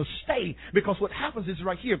me to want to stay. Because what happens is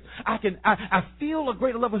right here, I feel a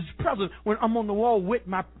greater level of His presence when I'm on the wall with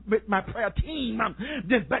my prayer team,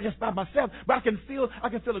 than just by myself. But I can feel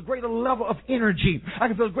a greater level of energy. I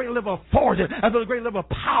can feel a greater level of authority. I feel a greater level of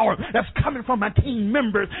power that's coming from my team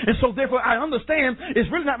members. And so therefore I understand it's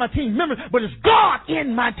really not my team members, but it's God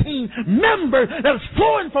in my team members that is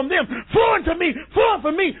flowing from them, flowing to me, flowing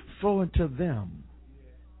from me, flowing to them.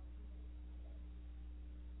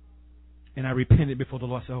 And I repented before the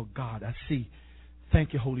Lord. I said, oh, God, I see.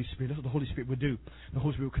 Thank you, Holy Spirit. That's what the Holy Spirit will do. The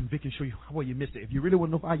Holy Spirit will convict you and show you how you missed it. If you really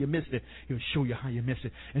want to know how you missed it, He'll show you how you missed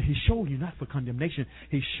it. And He showed you not for condemnation.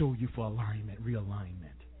 He showed you for alignment,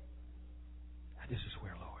 realignment. And this is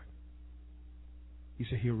where, Lord. He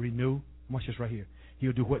said He'll renew. Watch this right here.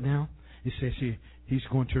 He'll do what now? It says here, He's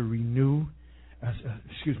going to renew.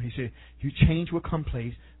 He said, your change will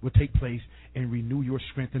take place, and renew your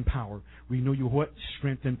strength and power. Renew your what?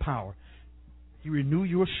 Strength and power. He renew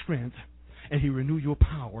your strength, and He renew your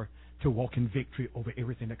power to walk in victory over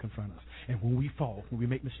everything that confronts us. And when we fall, when we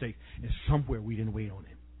make mistakes, it's somewhere we didn't wait on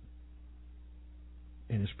Him.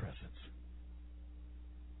 In His presence.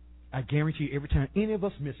 I guarantee you, every time any of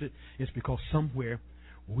us miss it, it's because somewhere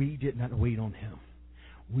we did not wait on Him.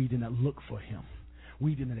 We did not look for Him.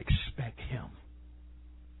 We did not expect Him.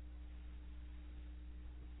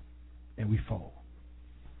 And we fall.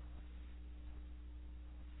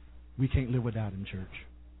 We can't live without Him, church.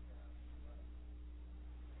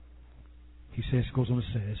 He goes on and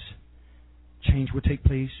says, change will take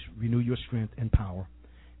place, renew your strength and power.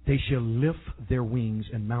 They shall lift their wings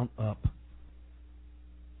and mount up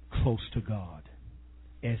close to God,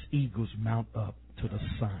 as eagles mount up to the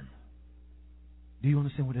sun. Do you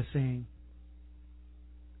understand what they're saying?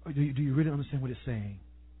 Or do you really understand what it's saying?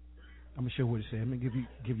 I'm going to show you what it's saying. I'm going to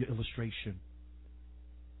give you an illustration.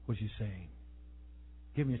 What he's saying.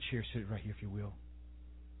 Give me a chair. Sit right here, if you will.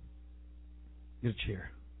 Get a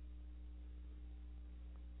chair.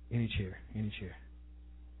 Any chair. Any chair.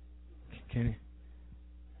 Can you?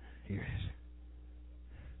 Here it is.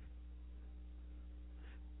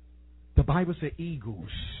 The Bible says eagles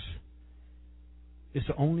is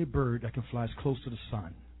the only bird that can fly as close to the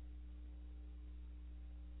sun.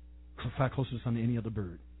 Can fly closer to the sun than any other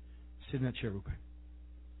bird. Sit in that chair, Rupert.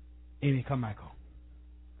 Amy, come, Michael.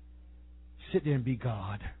 Sit there and be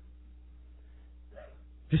God.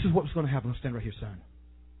 This is what's going to happen. Stand right here, son.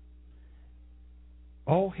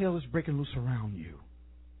 All hell is breaking loose around you.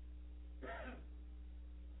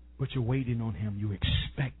 But you're waiting on Him. You're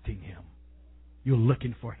expecting Him. You're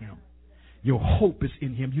looking for Him. Your hope is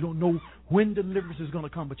in Him. You don't know when deliverance is going to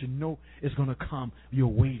come, but you know it's going to come. You're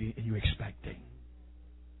waiting and you're expecting.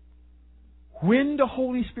 When the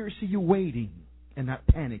Holy Spirit see you waiting and not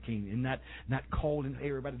panicking and not calling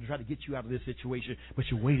everybody to try to get you out of this situation, but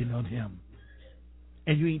you're waiting on Him.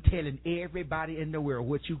 And you ain't telling everybody in the world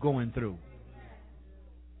what you're going through.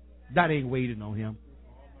 That ain't waiting on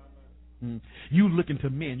Him. You looking to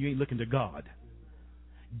men, you ain't looking to God.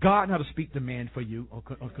 God know how to speak to man for you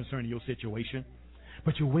or concerning your situation.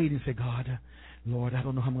 But you're waiting and say, God, Lord, I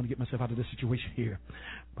don't know how I'm going to get myself out of this situation here.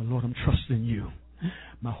 But Lord, I'm trusting you.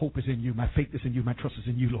 My hope is in you. My faith is in you. My trust is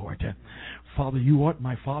in you, Lord. Father, you are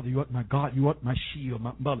my Father. You are my God. You are my shield,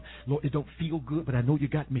 my mother. Lord, it don't feel good, but I know you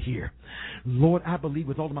got me here. Lord, I believe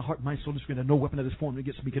with all of my heart, mind, soul, and spirit that no weapon that is formed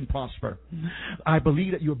against me can prosper. I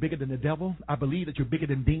believe that you're bigger than the devil. I believe that you're bigger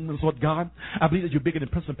than demons, Lord God. I believe that you're bigger than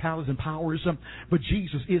principalities and powers. But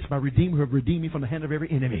Jesus is my Redeemer who have redeemed me from the hand of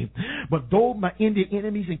every enemy. But though my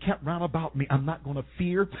enemies encamped round about me, I'm not going to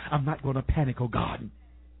fear. I'm not going to panic, oh God.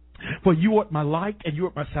 For you are my light and you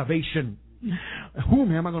are my salvation.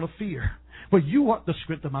 Whom am I going to fear? For you are the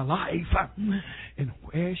strength of my life. And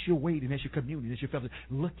as you're waiting, as you're communing, as you're fellowship,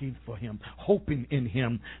 looking for Him, hoping in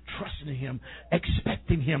Him, trusting in Him,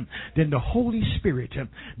 expecting Him, then the Holy Spirit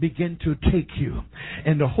begin to take you.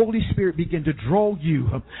 And the Holy Spirit begin to draw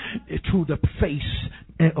you to the face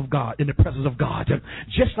of God, in the presence of God.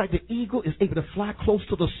 Just like the eagle is able to fly close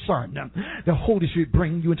to the sun, the Holy Spirit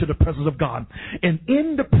brings you into the presence of God. And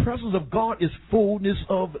in the presence of God is fullness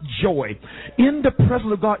of joy. In the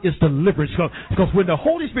presence of God is deliverance. Because when the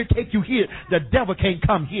Holy Spirit takes you here, the devil can't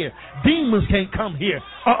come here. Demons can't come here.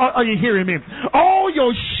 Are you hearing me? All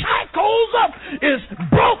your shackles is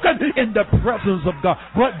broken in the presence of God.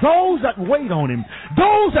 But those that wait on Him,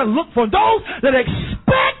 those that look for Him, those that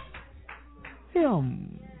expect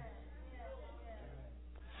Him.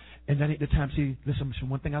 And that ain't the time. See, listen,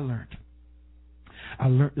 one thing I learned. I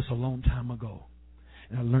learned this a long time ago.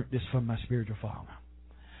 And I learned this from my spiritual father.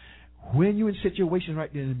 When you're in situations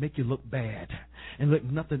right there that make you look bad and look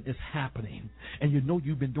nothing is happening, and you know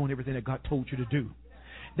you've been doing everything that God told you to do,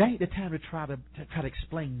 that ain't the time to try to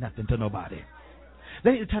explain nothing to nobody. That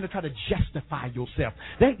ain't the time to try to justify yourself.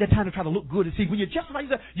 That ain't the time to try to look good. And see, when you justify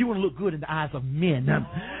yourself, you want to look good in the eyes of men.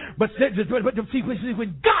 But see,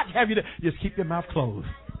 when God have you there, just keep your mouth closed.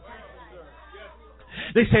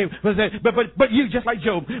 They say, but you just like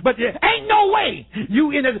Job. But there ain't no way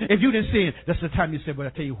you in it if you didn't sin. That's the time you say, well,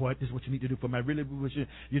 I tell you what, this is what you need to do for me. I really wish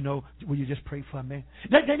will you just pray for me?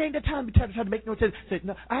 That ain't the time to try to make no sense. Say,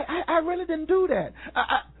 no, I really didn't do that.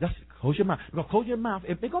 That's close your mouth. Because close your mouth.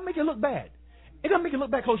 If they're gonna make you look bad, it's gonna make you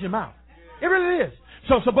look bad. Close your mouth. It really is.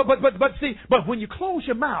 But when you close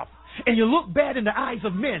your mouth and you look bad in the eyes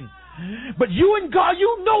of men. But you and God,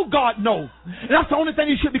 you know God knows. That's the only thing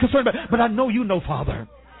you should be concerned about. But I know you know, Father.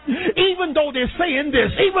 Even though they're saying this,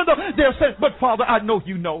 even though they're saying, but Father, I know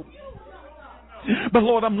you know. But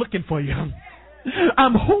Lord, I'm looking for you.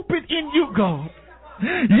 I'm hoping in you, God.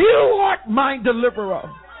 You are my deliverer.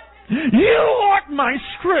 You are my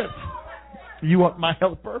strength. You are my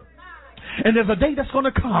helper. And there's a day that's going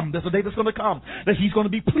to come. There's a day that's going to come that He's going to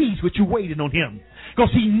be pleased with you waiting on Him. Because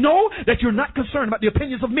He knows that you're not concerned about the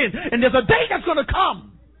opinions of men. And there's a day that's going to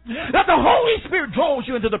come that the Holy Spirit draws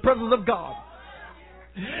you into the presence of God.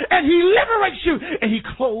 And He liberates you. And He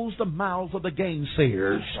closed the mouths of the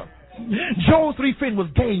gainsayers. Job's 3 friends was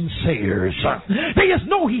gainsayers. They just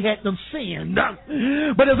know he had them sinned.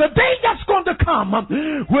 But there's a day that's going to come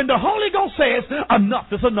when the Holy Ghost says, enough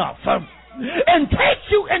is enough. And takes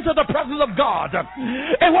you into the presence of God.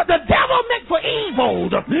 And what the devil meant for evil,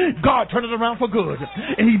 God turned it around for good.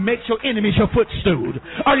 And He makes your enemies your footstool.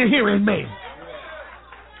 Are you hearing me?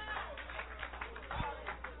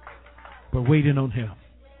 But waiting on Him.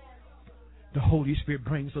 The Holy Spirit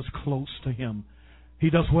brings us close to Him. He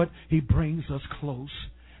does what? He brings us close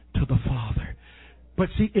to the Father. But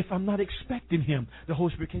see, if I'm not expecting Him, the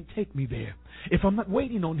Holy Spirit can't take me there. If I'm not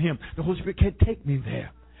waiting on Him, the Holy Spirit can't take me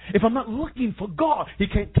there. If I'm not looking for God, He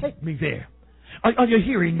can't take me there. Are you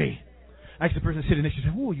hearing me? I asked the person sitting next to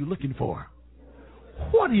me, who are you looking for?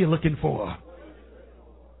 What are you looking for?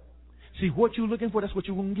 See, what you're looking for, that's what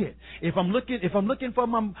you're going to get. If I'm looking for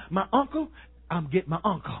my uncle, I'm getting my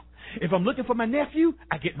uncle. If I'm looking for my nephew,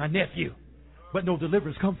 I get my nephew. But no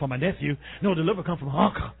deliverance come from my nephew. No deliverance come from my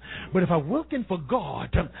uncle. But if I'm looking for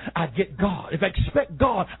God, I get God. If I expect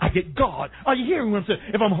God, I get God. Are you hearing what I'm saying?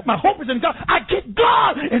 If my hope is in God, I get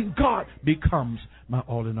God. And God becomes my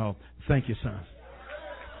all in all. Thank you, son.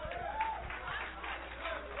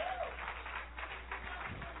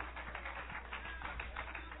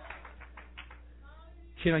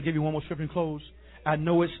 Can I give you one more scripture and close? I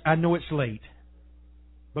know it's late.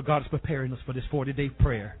 But God is preparing us for this 40-day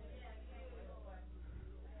prayer.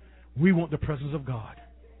 We want the presence of God.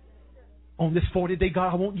 On this 40-day,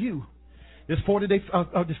 God, I want you. This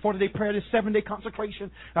 40-day prayer, this 7-day consecration,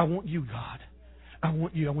 I want you, God. I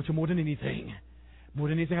want you. I want you more than anything. More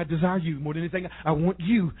than anything, I desire you. More than anything, I want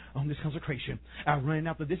you on this consecration. I ran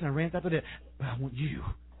after this and I ran after that. But I want you.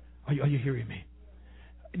 Are you hearing me?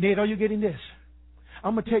 Ned, are you getting this?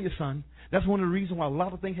 I'm going to tell you, son, that's one of the reasons why a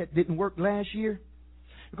lot of things didn't work last year.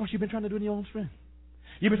 Because you've been trying to do it in your own strength.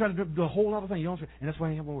 You've been trying to do a whole lot of things in your own strength. And that's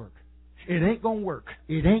why it ain't going to work. It ain't going to work.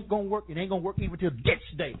 It ain't going to work. It ain't going to work even till this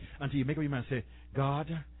day. Until you make up your mind and say, God,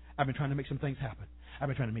 I've been trying to make some things happen. I've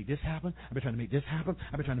been trying to make this happen. I've been trying to make this happen.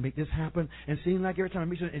 I've been trying to make this happen. And it seems like every time I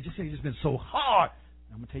make something, it's just been so hard.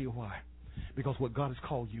 I'm going to tell you why. Because what God has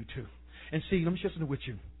called you to. And see, let me share something with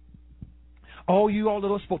you. All that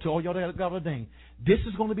I spoke to, all y'all that got ordained, this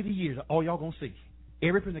is going to be the year that all y'all going to see.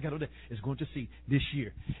 Everything that got ordained is going to see this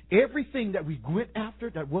year. Everything that we went after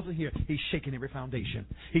that wasn't here, He's shaking every foundation.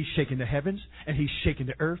 He's shaking the heavens, and He's shaking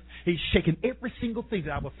the earth. He's shaking every single thing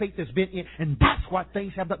that our faith has been in, and that's why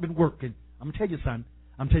things have not been working. I'm going to tell you, son,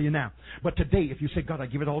 I'm telling you now. But today, if you say, God, I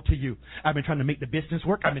give it all to you. I've been trying to make the business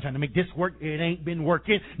work. I've been trying to make this work. It ain't been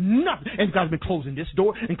working. Nothing. And God's been closing this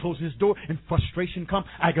door and closing this door. And frustration come,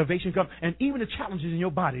 aggravation come. And even the challenges in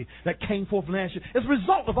your body that came forth last year as a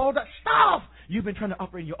result of all that stuff. You've been trying to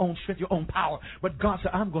operate in your own strength, your own power. But God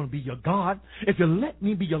said, I'm going to be your God. If you let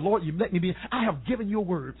me be your Lord, you let me be. I have given you a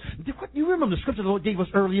word. You remember the scripture the Lord gave us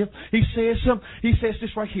earlier? He says this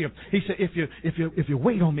right here. He said, if you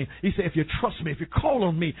wait on me, he said, if you trust me, if you call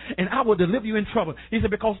on me, and I will deliver you in trouble. He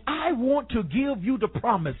said, because I want to give you the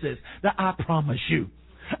promises that I promise you.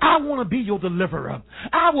 I want to be your deliverer.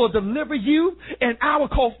 I will deliver you, and I will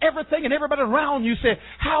cause everything and everybody around you say,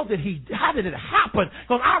 how did it happen?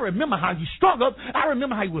 Because I remember how you struggled. I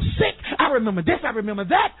remember how you were sick. I remember this. I remember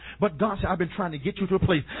that. But God said, I've been trying to get you to a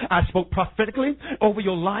place. I spoke prophetically over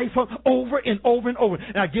your life over and over and over,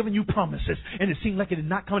 and I've given you promises, and it seemed like it did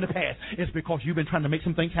not come to pass. It's because you've been trying to make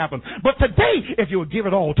some things happen. But today, if you would give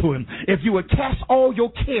it all to him, if you would cast all your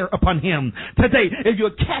care upon him, today, if you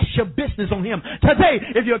would cast your business on him, today,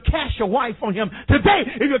 if you cast your wife on him today,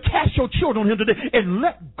 if you cast your children on him today, and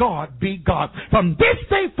let God be God. From this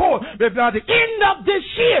day forward, by the end of this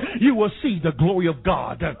year, you will see the glory of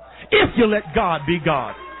God if you let God be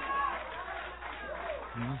God.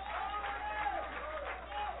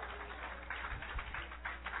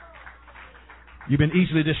 You've been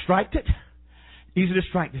easily distracted.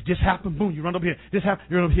 This happened, boom, you run up here. This happened,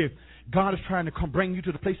 you run up here. God is trying to bring you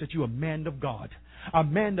to the place that you're a man of God. A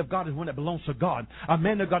man of God is one that belongs to God. A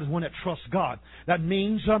man of God is one that trusts God. That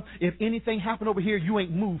means if anything happened over here, you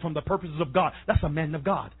ain't moved from the purposes of God. That's a man of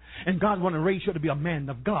God. And God wants to raise you to be a man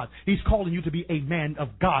of God. He's calling you to be a man of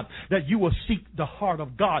God. That you will seek the heart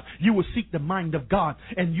of God. You will seek the mind of God.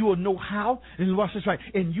 And you will know how, and watch this right,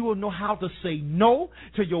 and you will know how to say no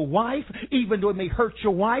to your wife, even though it may hurt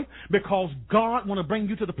your wife, because God wants to bring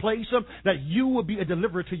you to the place that you will be a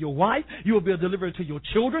deliverer to your wife. You will be a deliverer to your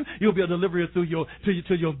children. You will be a deliverer through your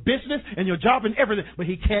business and your job and everything. But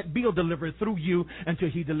he can't be a deliverer through you until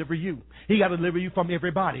he deliver you. He got to deliver you from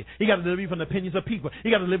everybody. He got to deliver you from the opinions of people.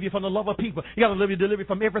 He got to deliver you from the love of people. He got to deliver you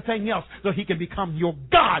from everything else so he can become your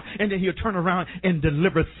God. And then he'll turn around and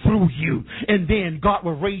deliver through you. And then God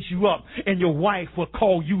will raise you up and your wife will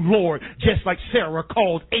call you Lord, just like Sarah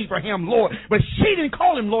called Abraham Lord. But she didn't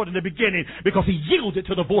call him Lord in the beginning because he yielded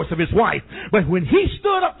to the voice of his wife. But when he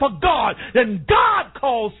stood up for God, then God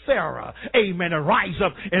called Sarah, amen, to rise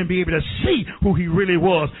up and be able to see who he really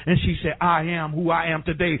was. And she said, I am who I am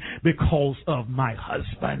today because of my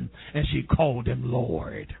husband. And she called him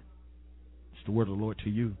Lord. It's the word of the Lord to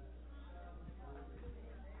you.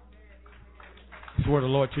 It's the word of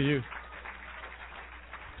the Lord to you.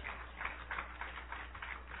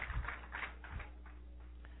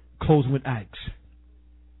 Closing with Acts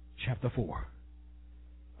chapter 4.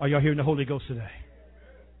 Are y'all hearing the Holy Ghost today?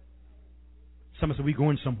 Some of us are we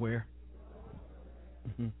going somewhere.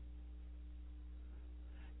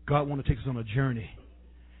 God wants to take us on a journey.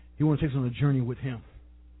 He wants to take us on a journey with him.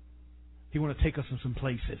 He wants to take us in some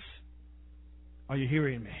places. Are you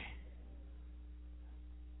hearing me?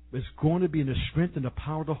 It's going to be in the strength and the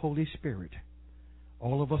power of the Holy Spirit.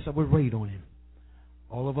 All of us that will wait on him.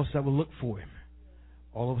 All of us that will look for him.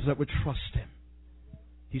 All of us that will trust him.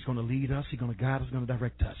 He's going to lead us. He's going to guide us. He's going to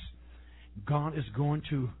direct us. God is going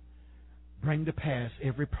to bring to pass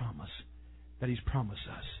every promise that he's promised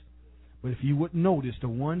us. But if you would notice, the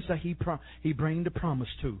ones that he bring the promise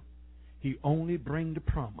to, he only bring the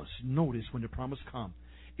promise. Notice when the promise comes,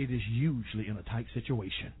 it is usually in a tight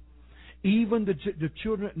situation. Even the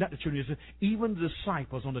children, not the children, even the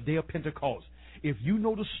disciples on the day of Pentecost, if you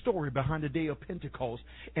know the story behind the day of Pentecost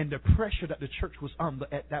and the pressure that the church was under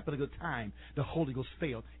at that particular time, the Holy Ghost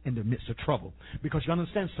failed in the midst of trouble. Because you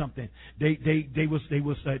understand something, they was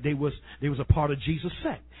a part of Jesus'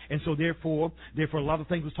 sect, and so therefore a lot of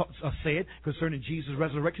things was said concerning Jesus'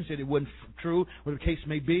 resurrection. Said it wasn't true, whatever the case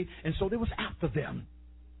may be, and so they was after them.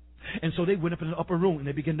 And so they went up in the upper room and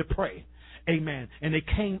they began to pray. Amen. And they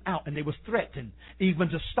came out and they was threatened even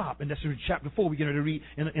to stop. And that's in chapter 4 we're going to read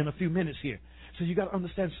in a few minutes here. So you got to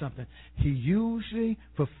understand something. He usually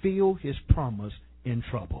fulfilled his promise in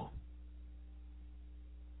trouble.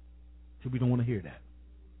 So we don't want to hear that.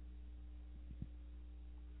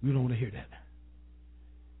 We don't want to hear that.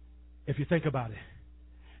 If you think about it,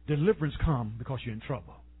 deliverance comes because you're in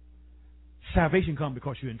trouble. Salvation comes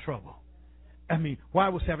because you're in trouble. I mean, why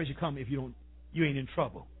would salvation come if you ain't in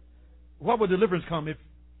trouble? Why would deliverance come if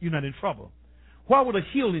you're not in trouble? Why would a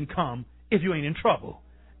healing come if you ain't in trouble?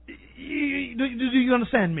 Do you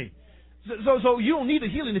understand me? So you don't need a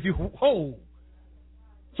healing if you're whole.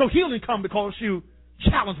 So healing comes because you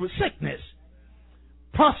challenged with sickness.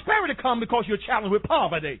 Prosperity comes because you're challenged with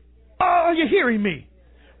poverty. Oh, are you hearing me?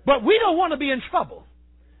 But we don't want to be in trouble.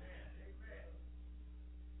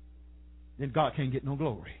 Then God can't get no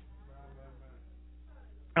glory.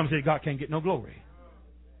 I'm saying God can't get no glory.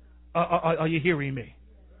 Are you hearing me?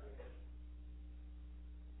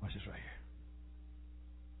 Watch this right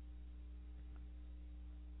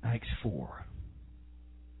here. Acts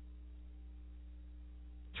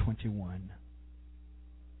 4:21.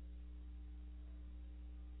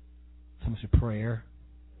 Someone said prayer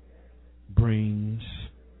brings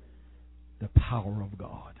the power of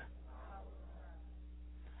God.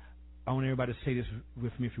 I want everybody to say this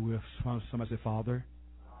with me, if you will. Somebody say, Father,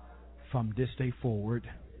 from this day forward,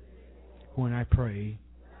 when I pray,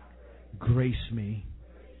 grace me,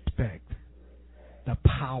 expect the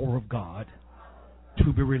power of God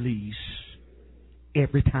to be released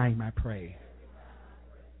every time I pray.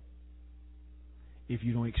 If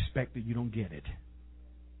you don't expect it, you don't get it.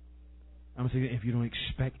 I'm saying, if you don't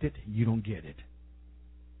expect it, you don't get it.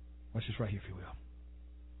 Watch this right here, if you will.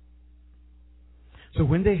 So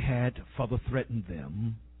when they had further threatened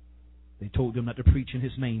them, they told them not to preach in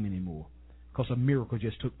his name anymore, because a miracle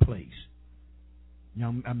just took place.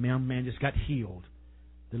 A man just got healed,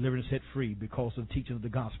 delivered and set free because of the teaching of the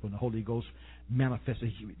gospel, and the Holy Ghost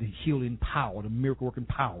manifested the healing power, the miracle working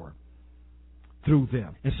power through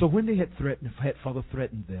them. And so when they had further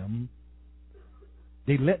threatened them,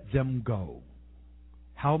 they let them go.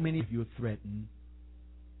 How many of you are threatened?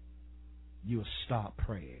 You'll stop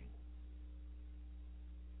praying.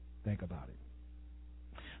 Think about it.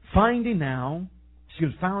 Finding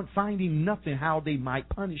nothing how they might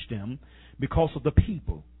punish them because of the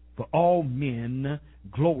people. For all men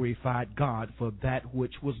glorified God for that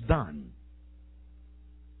which was done.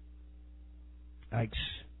 Acts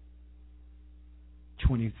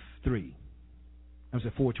 23. I was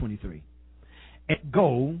at 4:23. And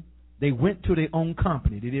go, they went to their own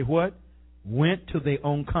company. They did what? Went to their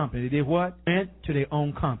own company. They did what? Went to their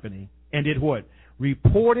own company. And did what?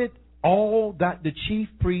 Reported all that the chief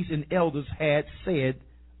priests and elders had said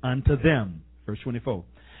unto them. Verse 24.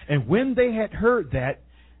 And when they had heard that,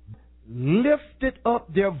 lifted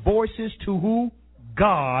up their voices to who?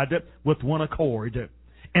 God, with one accord,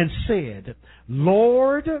 and said,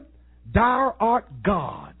 Lord, thou art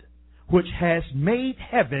God, which has made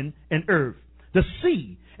heaven and earth, the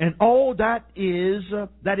sea, and all that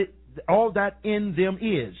all that in them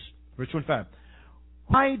is. Verse 25.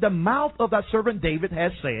 Why the mouth of thy servant David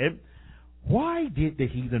has said, why did the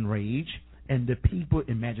heathen rage and the people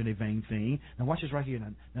imagine a vain thing? Now watch this right here.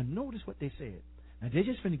 Now notice what they said. Now they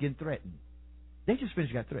just finished getting threatened. They just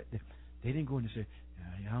finished got threatened. They didn't go in and say,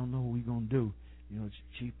 I don't know what we're going to do. You know,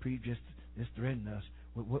 chief priest just threatened us.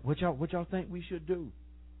 What y'all think we should do?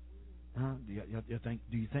 Do you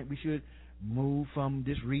think we should move from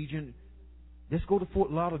this region? Let's go to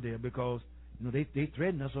Fort Lauderdale, because they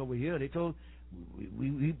threatened us over here. They told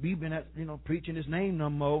we've been preaching his name no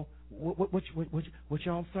more. What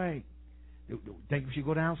y'all think? Think we should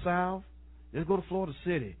go down south? Let's go to Florida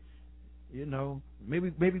City.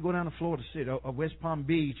 Maybe go down to Florida City or West Palm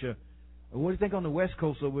Beach. Or what do you think on the West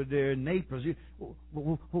Coast over there in Naples?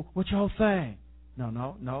 What y'all think?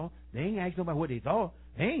 No. They ain't asked nobody what they thought.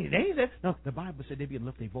 They ain't said. No, the Bible said they began to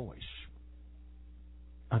lift their voice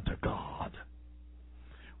unto God.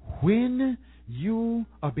 When you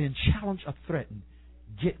are being challenged or threatened,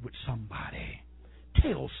 get with somebody.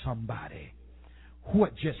 Tell somebody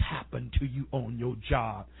what just happened to you on your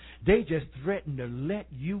job. They just threatened to let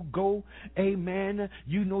you go. Amen.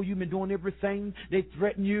 You know you've been doing everything. They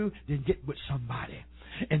threaten you. Then get with somebody.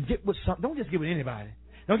 And get with some. Don't just get with anybody.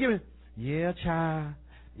 Don't get with, yeah, child.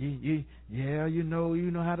 You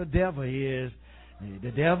know how the devil is.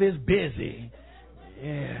 The devil is busy.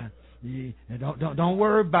 Yeah. Don't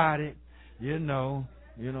worry about it.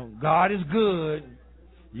 God is good.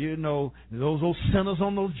 Those sinners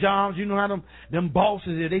on those jobs, how them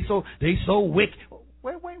bosses are. They so wicked.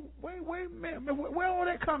 Wait a minute. Where all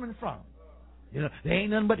that coming from? They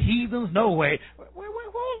ain't nothing but heathens, no way.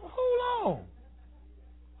 Hold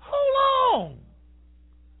on.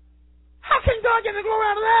 How can God get the glory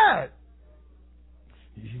out of that?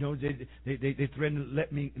 They threatened to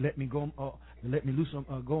let me go. Let me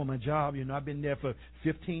go on my job. I've been there for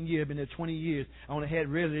 15 years, been there 20 years. I only had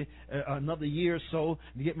really another year or so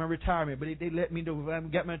to get my retirement, but they let me know if I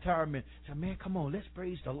haven't got my retirement. I said, man, come on, let's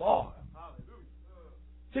praise the Lord.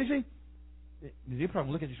 See? They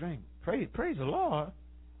probably look at you strange. Praise the Lord.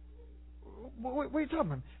 What are you talking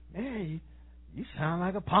about? Man, you sound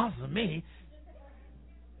like a apostle to me.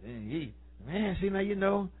 Man, see, now he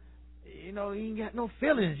ain't got no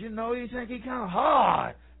feelings. He think he kind of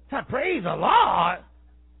hard. Praise the Lord.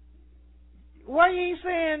 Why you ain't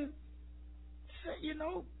saying,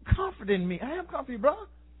 comfort in me? I am comforted, brother.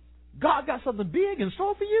 God got something big in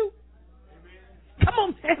store for you. Come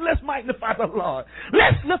on, man, let's magnify the Lord.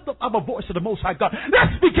 Let's lift up our voice to the Most High God.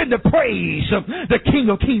 Let's begin to praise the King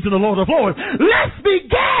of Kings and the Lord of Lords. Let's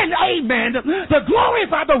begin, amen, to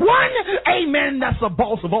glorify the one, amen, that's the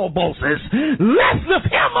boss of all bosses. Let's lift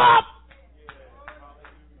him up.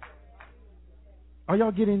 Are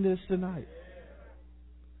y'all getting this tonight?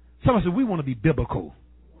 Someone said, we want to be biblical.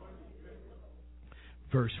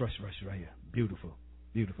 Verse right here. Beautiful.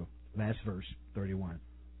 Last verse, 31.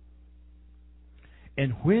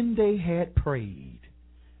 And when they had prayed,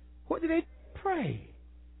 what did they pray?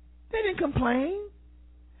 They didn't complain.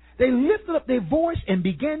 They lifted up their voice and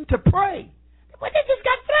began to pray. But they just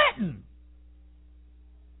got threatened.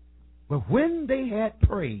 But when they had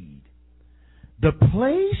prayed, the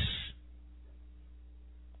place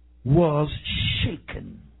was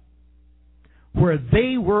shaken where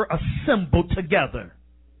they were assembled together.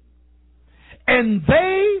 And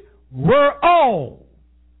they were all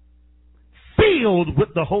filled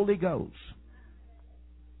with the Holy Ghost.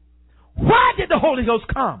 Why did the Holy Ghost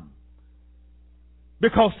come?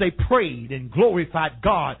 Because they prayed and glorified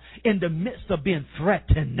God in the midst of being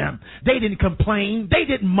threatened. They didn't complain. They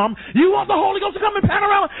didn't mumble. You want the Holy Ghost to come and pan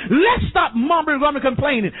around? Let's stop mumbling and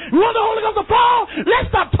complaining. You want the Holy Ghost to fall? Let's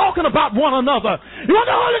stop talking about one another. You want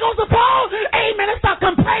the Holy Ghost to fall? Amen. Let's stop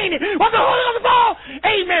complaining. You want the Holy Ghost to fall?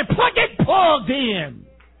 Amen. Get plugged in.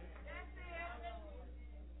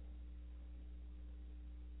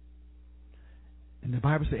 And the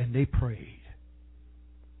Bible said, and they prayed.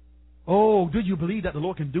 Oh, do you believe that the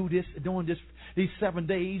Lord can do this during these 7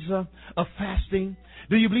 days of fasting?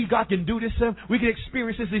 Do you believe God can do this? We can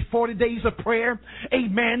experience this, these 40 days of prayer.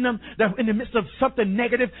 Amen. That in the midst of something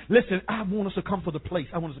negative, listen, I want us to come to the place.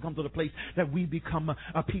 I want us to come to the place that we become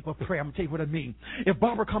a people of prayer. I'm going to tell you what I mean. If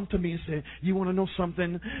Barbara come to me and say, you want to know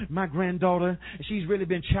something? My granddaughter, she's really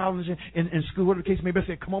been challenged in school, whatever the case may be. I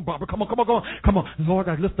say, come on, Barbara, come on. Lord,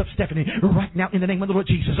 I lift up Stephanie right now in the name of the Lord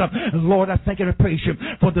Jesus. Lord, I thank you and I praise you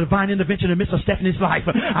for the divine intervention in the midst of Stephanie's life.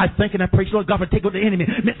 I thank and I praise Lord God for taking what the enemy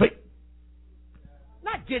meant for.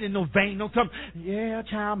 Not getting no vain, no come. Yeah,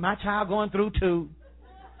 child, my child going through too.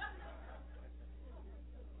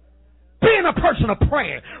 Being a person of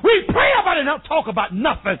prayer. We pray about it, not talk about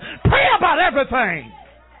nothing. Pray about everything.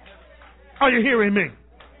 Are you hearing me?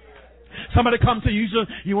 Somebody come to you,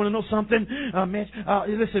 you want to know something?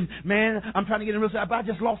 Listen, man, I'm trying to get in real estate. I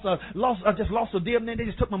just lost a deal, and then they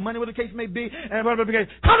just took my money, whatever the case may be. And come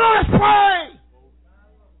on, let's pray.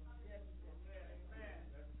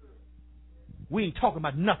 We ain't talking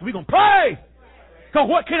about nothing. We're going to pray. Because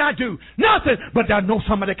what can I do? Nothing. But I know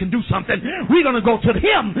somebody that can do something. We're going to go to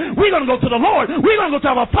Him. We're going to go to the Lord. We're going to go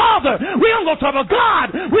to our Father. We're going to go to our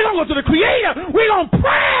God. We're going to go to the Creator. We're going to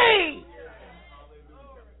pray.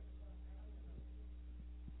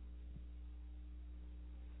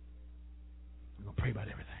 Pray about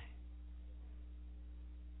everything.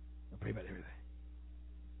 Pray about everything.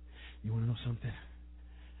 You want to know something?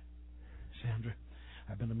 Sandra,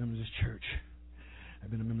 I've been a member of this church.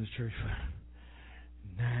 I've been a member of this church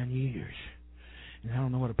for 9 years. And I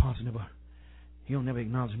don't know what apostle he don't never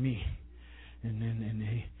acknowledge me. And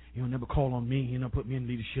he'll never call on me. He'll never put me in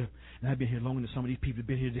leadership. And I've been here longer than some of these people have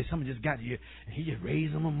been here. Some just got here. And he just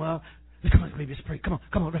raised them up. Come on, baby, let's pray. Come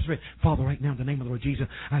on, let's pray. Father, right now, in the name of the Lord Jesus,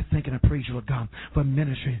 I thank and I praise you, Lord God, for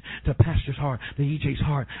ministering to Pastor's heart, to EJ's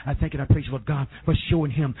heart. I thank and I praise you, Lord God, for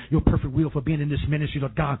showing him your perfect will, for being in this ministry,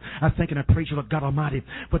 Lord God. I thank and I praise you, Lord God Almighty,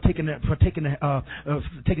 for taking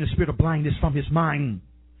the spirit of blindness from his mind.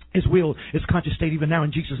 His will, his conscious state, even now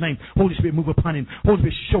in Jesus' name. Holy Spirit, move upon him. Holy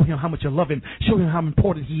Spirit, show him how much you love him. Show him how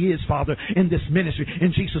important he is, Father, in this ministry.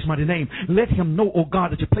 In Jesus' mighty name. Let him know, oh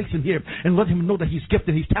God, that you place him here. And let him know that he's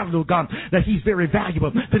gifted, he's talented, oh God, that he's very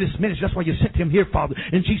valuable to this ministry. That's why you sent him here, Father,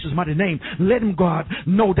 in Jesus' mighty name. Let him, God,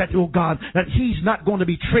 know that, oh God, that he's not going to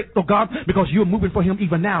be tricked, oh God, because you're moving for him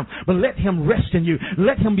even now. But let him rest in you.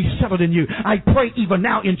 Let him be settled in you. I pray even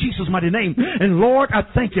now in Jesus' mighty name. And Lord, I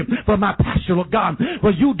thank you for my pastor, Lord God,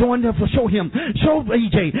 for you doing that, for show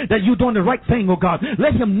EJ that you're doing the right thing, oh God.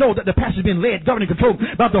 Let him know that the pastor is being led, governed, and controlled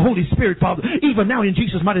by the Holy Spirit, Father, even now in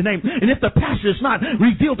Jesus' mighty name. And if the pastor is not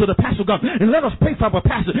revealed to the pastor, God, and let us pray for our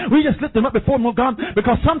pastor. We just lift them up before him, oh God,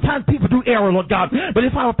 because sometimes people do error, Lord God. But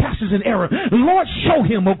if our pastor's in error, Lord, show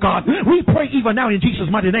him, oh God. We pray even now in Jesus'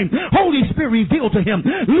 mighty name. Holy Spirit, reveal to him,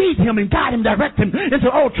 lead him and guide him, direct him into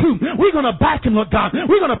all truth. We're going to back him, Lord God.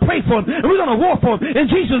 We're going to pray for him, and we're going to war for him in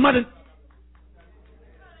Jesus' mighty name.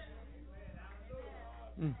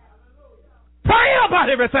 Pray about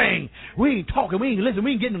everything. We ain't talking. We ain't listening.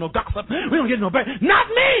 We ain't getting no gossip. We don't get no bad. Not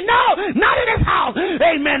me. No. Not in this house.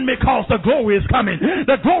 Amen. Because the glory is coming.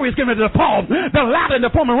 The glory is getting ready to fall. The latter and the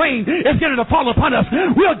former rain is getting ready to fall upon us.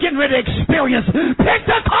 We're getting ready to experience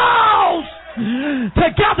Pentecost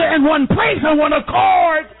together in one place and one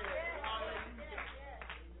accord.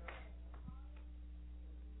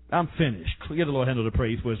 I'm finished. Give the Lord a hand of the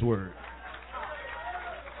praise for his word.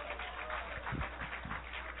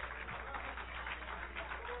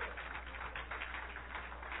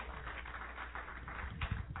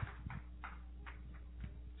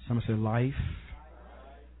 Someone say life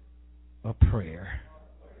of prayer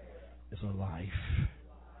is a life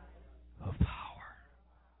of power.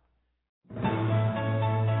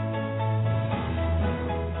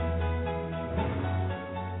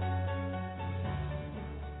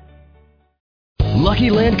 Lucky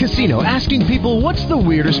Land Casino, asking people, what's the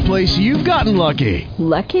weirdest place you've gotten lucky?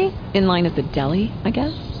 Lucky? In line at the deli, I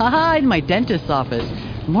guess? Aha, in my dentist's office.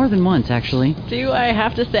 More than once, actually. Do I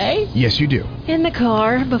have to say? Yes, you do. In the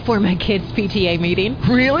car before my kids' PTA meeting.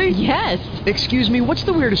 Really? Yes. Excuse me, what's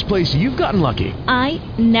the weirdest place you've gotten lucky? I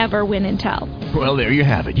never win and tell. Well, there you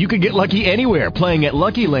have it. You can get lucky anywhere, playing at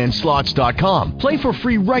LuckyLandSlots.com. Play for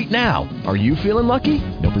free right now. Are you feeling lucky?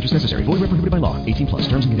 No purchase necessary. Void where prohibited by law. 18+.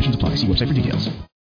 Terms and conditions apply. See website for details.